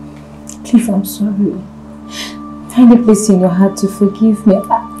 Cliff, I'm sorry. Find a place in your heart to forgive me.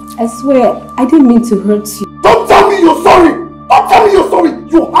 I swear, I didn't mean to hurt you. Don't tell me you're sorry! Don't tell me you're sorry!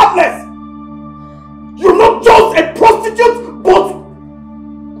 You're heartless! You're not just a prostitute, but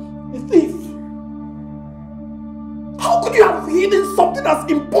a thief. How could you have hidden something as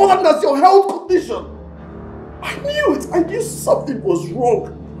important as your health condition? I knew it. I knew something was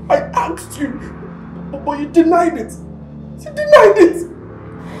wrong. I asked you, but you denied it. You denied it.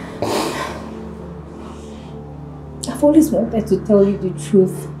 I've always wanted to tell you the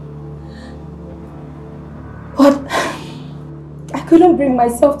truth. But I couldn't bring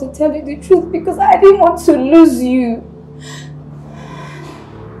myself to tell you the truth because I didn't want to lose you.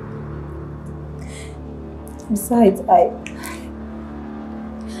 Besides,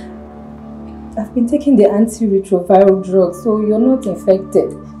 I've been taking the antiretroviral drug, so you're not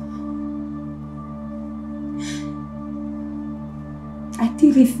infected. I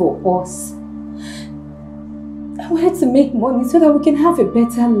did it for us. I wanted to make money so that we can have a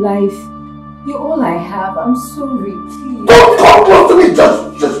better life. You're all I have. I'm sorry, please. Don't come close to me!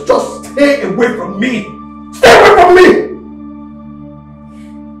 Just stay away from me! Stay away from me!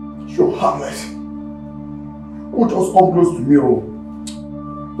 You're harmless. Don't just come close to me, oh.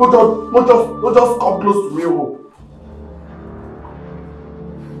 Don't just come close to me, oh.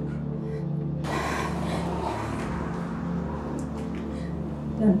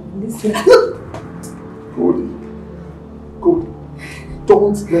 Listen. Cody.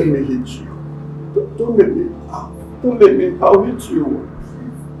 Don't let me hit you. Don't let me. I'll hit you.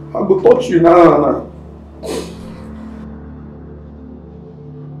 I will touch you now.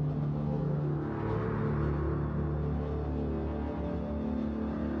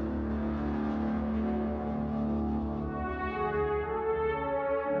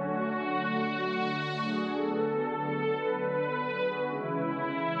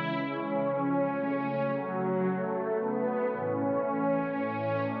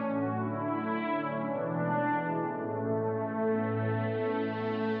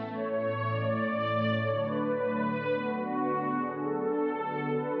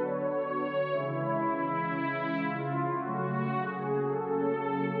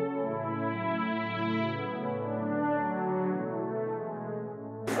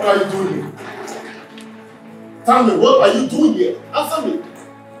 What are you doing here? Tell me, what are you doing here? Answer me.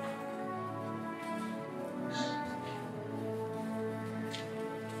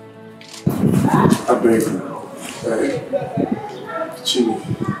 I beg you. Chini,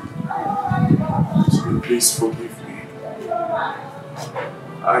 please forgive me.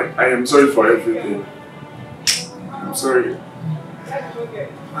 I am sorry for everything. I'm sorry.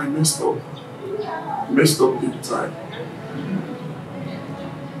 I messed up. Messed up big time.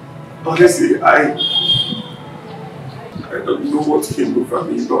 Honestly, I don't know what came over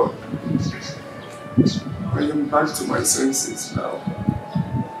me, but I am back to my senses now.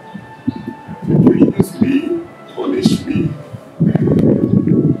 Use me, punish me,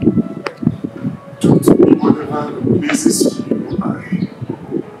 do to me whatever pleases you.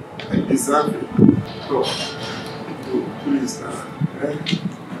 I deserve it. God, please now.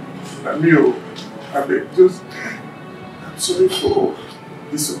 Amio, I beg, just, I'm sorry for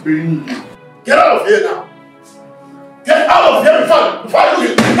disobeying you. Get out of here now! Get out of here before I do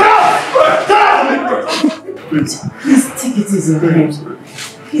it! Get out of here! Please. Please take it easy, okay?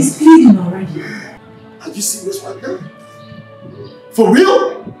 He's bleeding already. Are you serious right now? For real?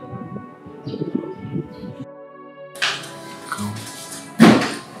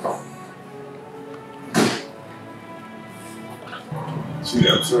 Chidi,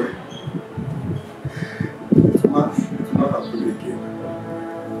 I'm sorry. It will not happen again.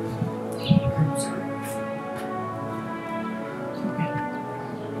 I'm sorry. Okay.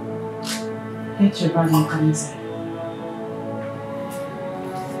 Get your body and come inside.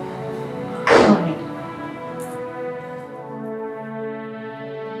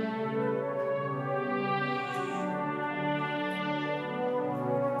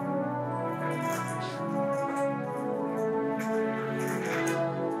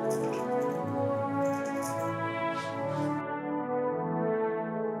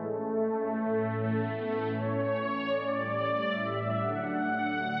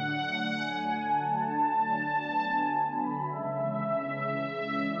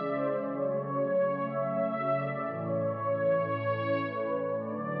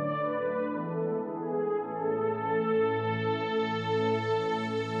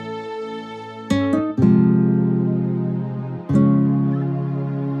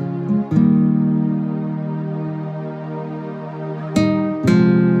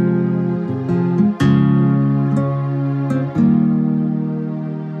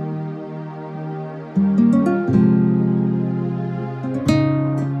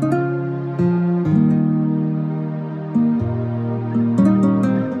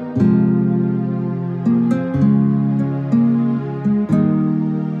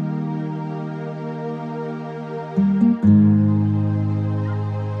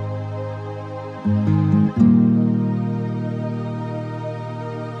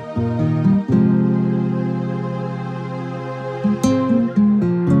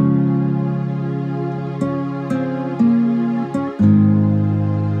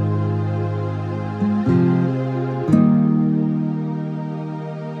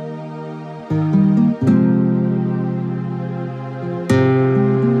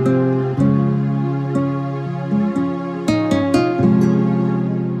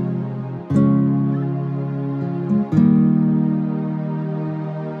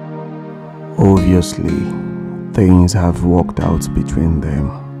 Obviously, things have worked out between them,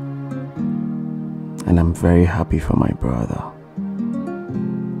 and I'm very happy for my brother.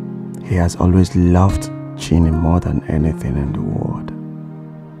 He has always loved Chini more than anything in the world.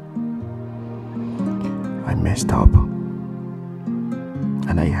 I messed up,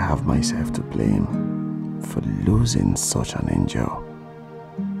 and I have myself to blame for losing such an angel.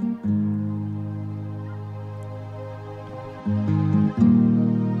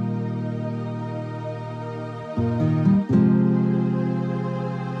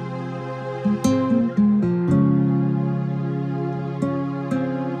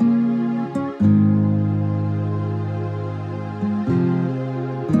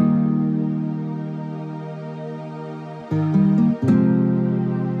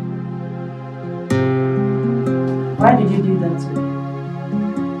 Why did you do that to me?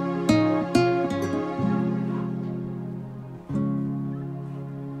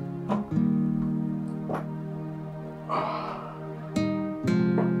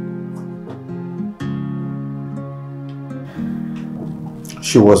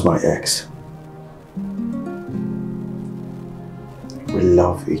 She was my ex. We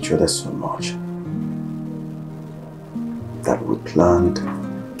love each other so much that we planned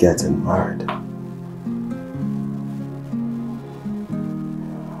getting married.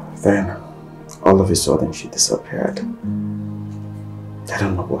 Then, all of a sudden, she disappeared. I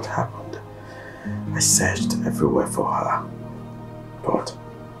don't know what happened. I searched everywhere for her, but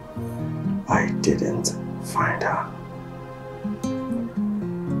I didn't find her.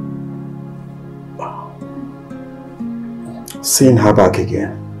 Seeing her back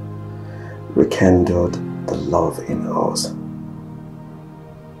again rekindled the love in us.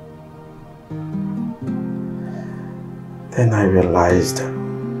 Then I realized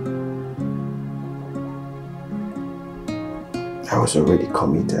I was already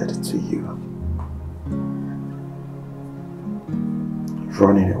committed to you.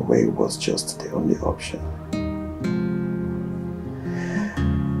 Running away was just the only option.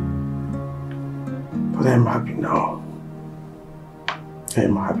 But I'm happy now.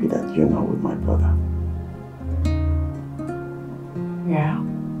 I'm happy that you're now with my brother. Yeah.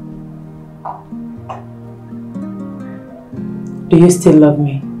 Do you still love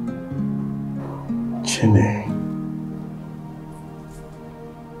me? Chine,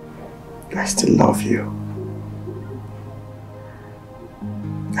 I still love you.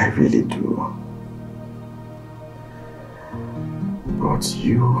 I really do. But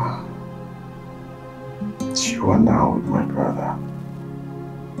you are now with my brother.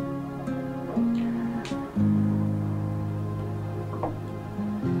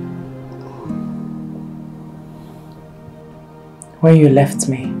 When you left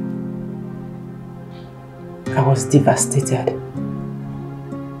me, I was devastated.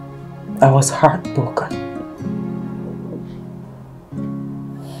 I was heartbroken.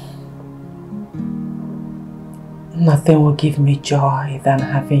 Nothing will give me joy than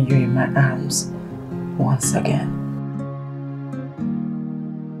having you in my arms once again.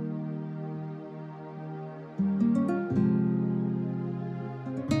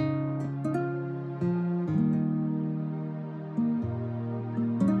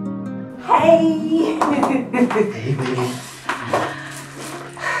 Hey! Hey, baby.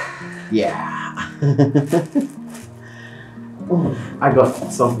 Yeah. I got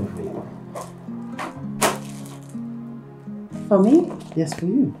something for you. For me? Yes, for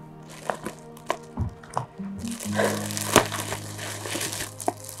you.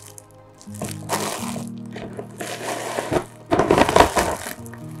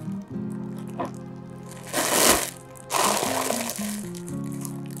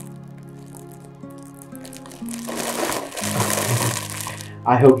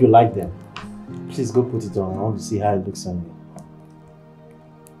 I hope you like them. Please go put it on. I want to see how it looks on you.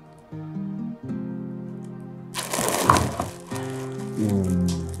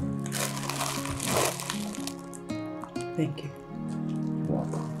 Thank you. You're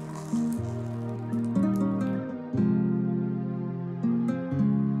welcome.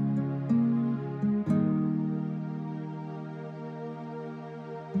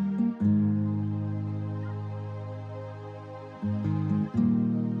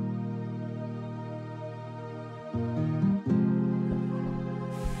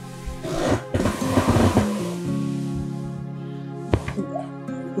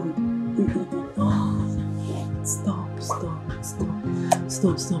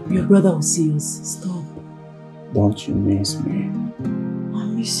 Stop. Your brother will see us. Stop. Don't you miss me? I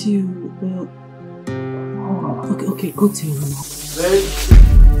miss you, but... Okay, go to your room.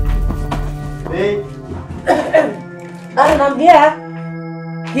 Babe. And I'm here.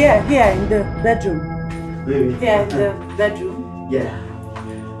 Here, in the bedroom. Baby. Here, in the bedroom. Yeah.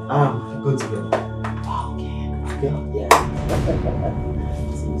 Go to bed. Okay. Yeah.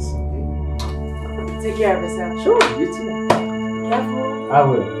 Take care of yourself. Sure, you too. Careful. I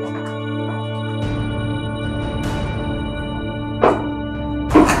will.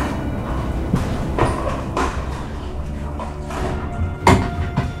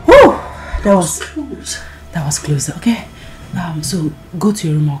 Whew! That was close. Okay. So go to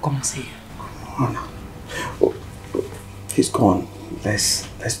your room. I'll come and see you. Come on. Oh, he's gone. Let's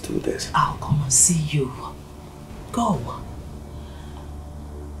do this. I'll come and see you. Go.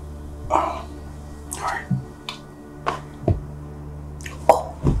 All right.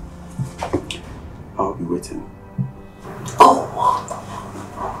 I'll be waiting.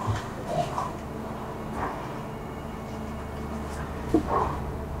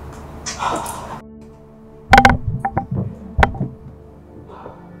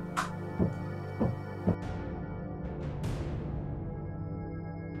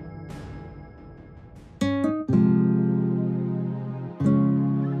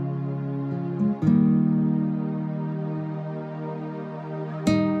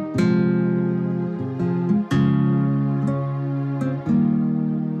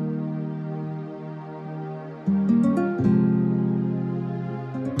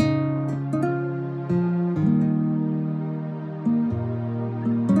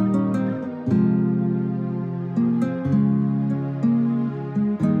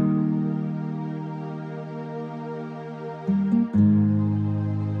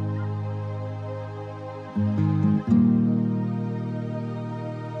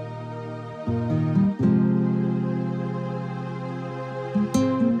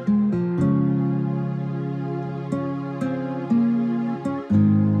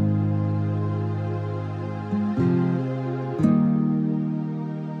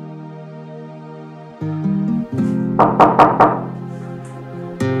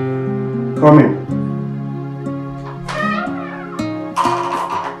 Come in.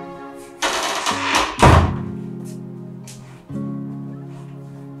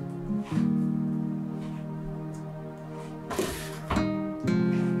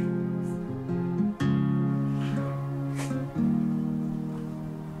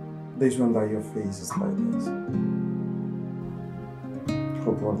 There's wonder your face is like this.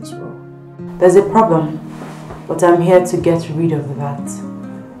 Hope all is well. There's a problem, but I'm here to get rid of that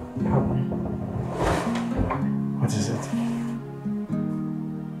problem. What is it?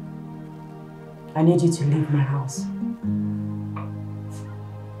 I need you to leave my house.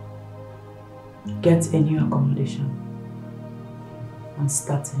 Get a new accommodation and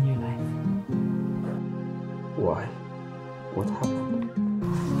start a new life. Why? What happened?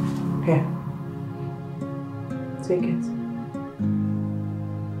 Here. Take it.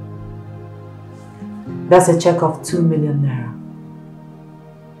 That's a check of 2 million naira.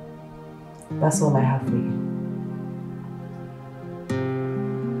 That's all I have for you.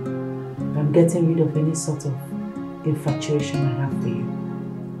 I'm getting rid of any sort of infatuation I have for you.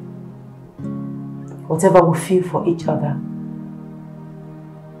 Whatever we feel for each other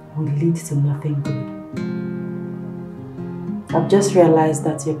will lead to nothing good. I've just realized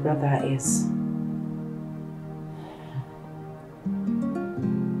that your brother is.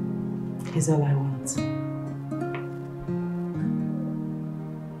 He's all I want.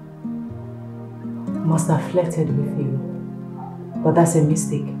 Must have flirted with you, but that's a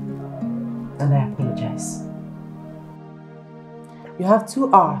mistake, and I apologize. You have 2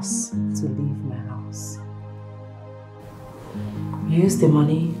 hours to leave my house. Use the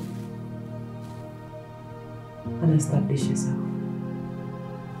money and establish yourself.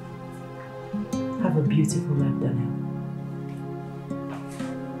 Have a beautiful life, Daniel.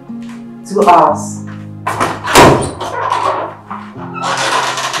 2 hours.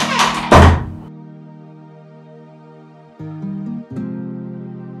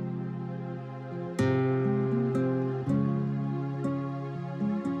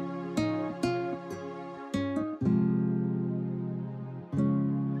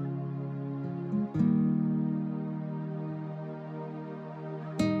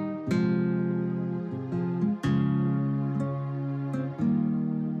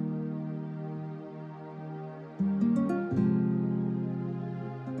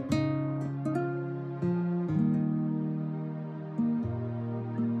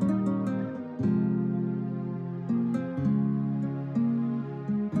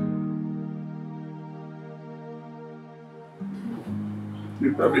 You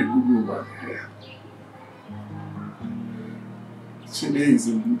have a good woman here. Chinenye is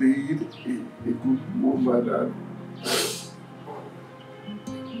indeed a good woman and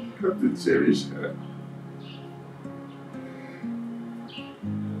you have to cherish her.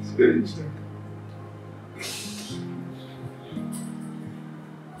 Cherish her.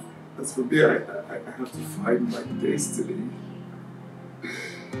 As for me, I have to find my destiny.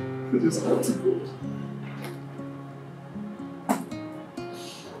 I just have to go.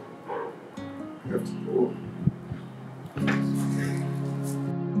 I have to go.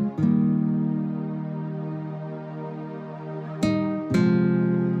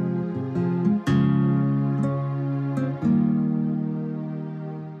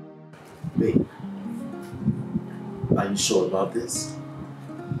 Babe, are you sure about this?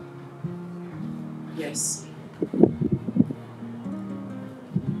 Yes.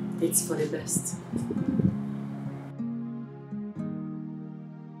 It's for the best.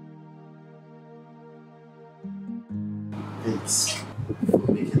 Thanks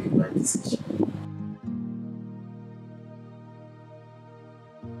for making the right decision.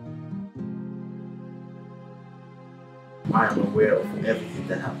 I am aware of everything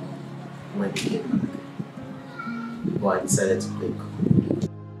that happened when we came back. But I decided to play cool.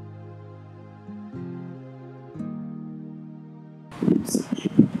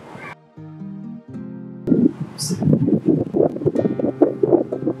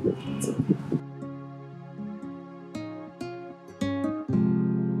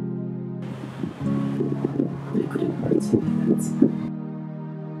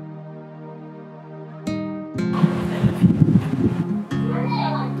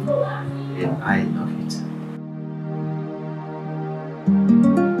 I love you too.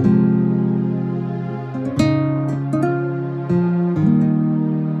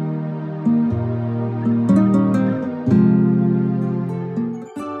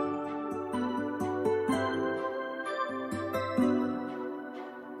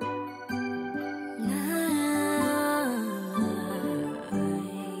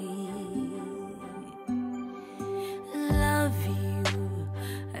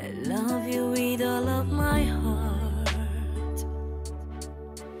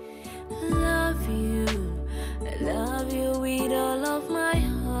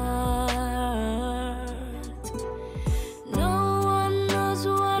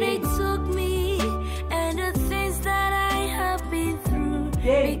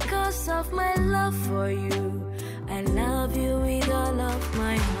 because of my love for you. I love you with all of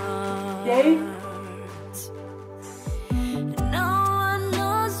my heart. No one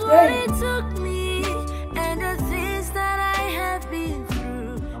knows what it took me and the things that I have been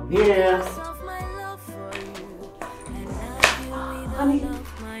through. Because of my love for you. I love you with all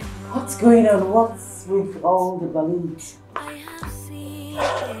of my heart. What's going on? What's with all the balloons? I have seen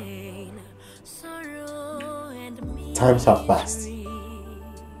pain, sorrow, and misery. Times have passed.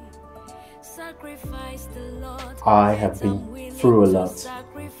 I have been through a lot,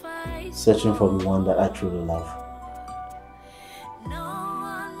 searching for the one that I truly love.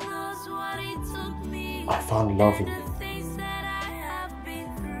 I found love in you.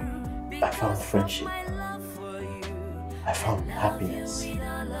 I found friendship. I found happiness.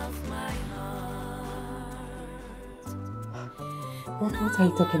 What are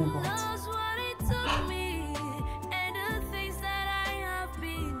you talking about?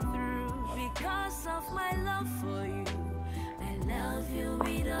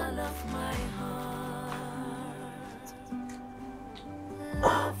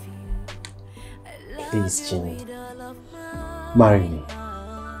 Please, Jenny, marry me.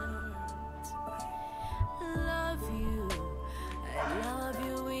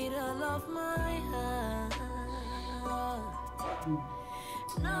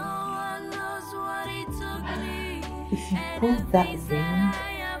 If you put that ring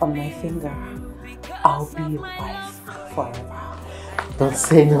on my finger, I'll be your wife forever. Don't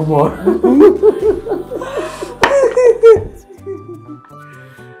say no more.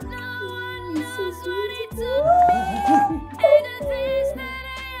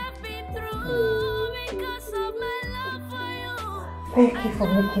 Thank you for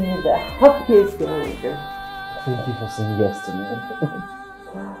making me the happiest girl ever. Thank you for saying yes to me.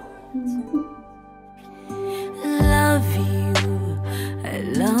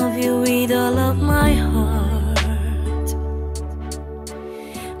 Love you with all of my heart.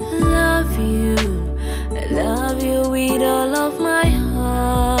 Love you with all of my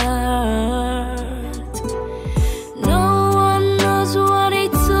heart. No one knows what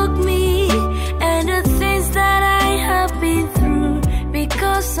it took me and the things that I have been through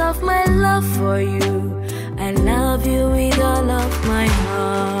because of my love for you. I love you with all of my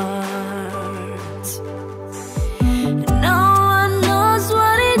heart.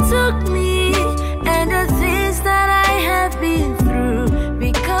 Took me and the things that I have been through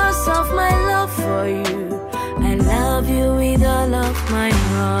because of my love for you. I love you with all of my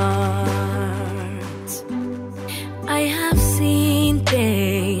heart. I have seen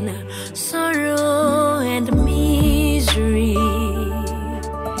pain, sorrow, and misery.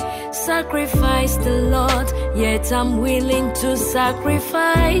 Sacrificed a lot, yet I'm willing to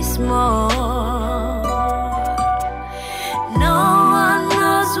sacrifice more.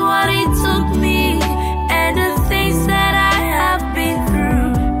 What it took me and the things that I have been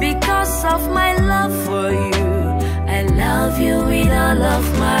through because of my love for you. I love you with all of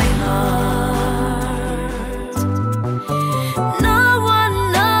my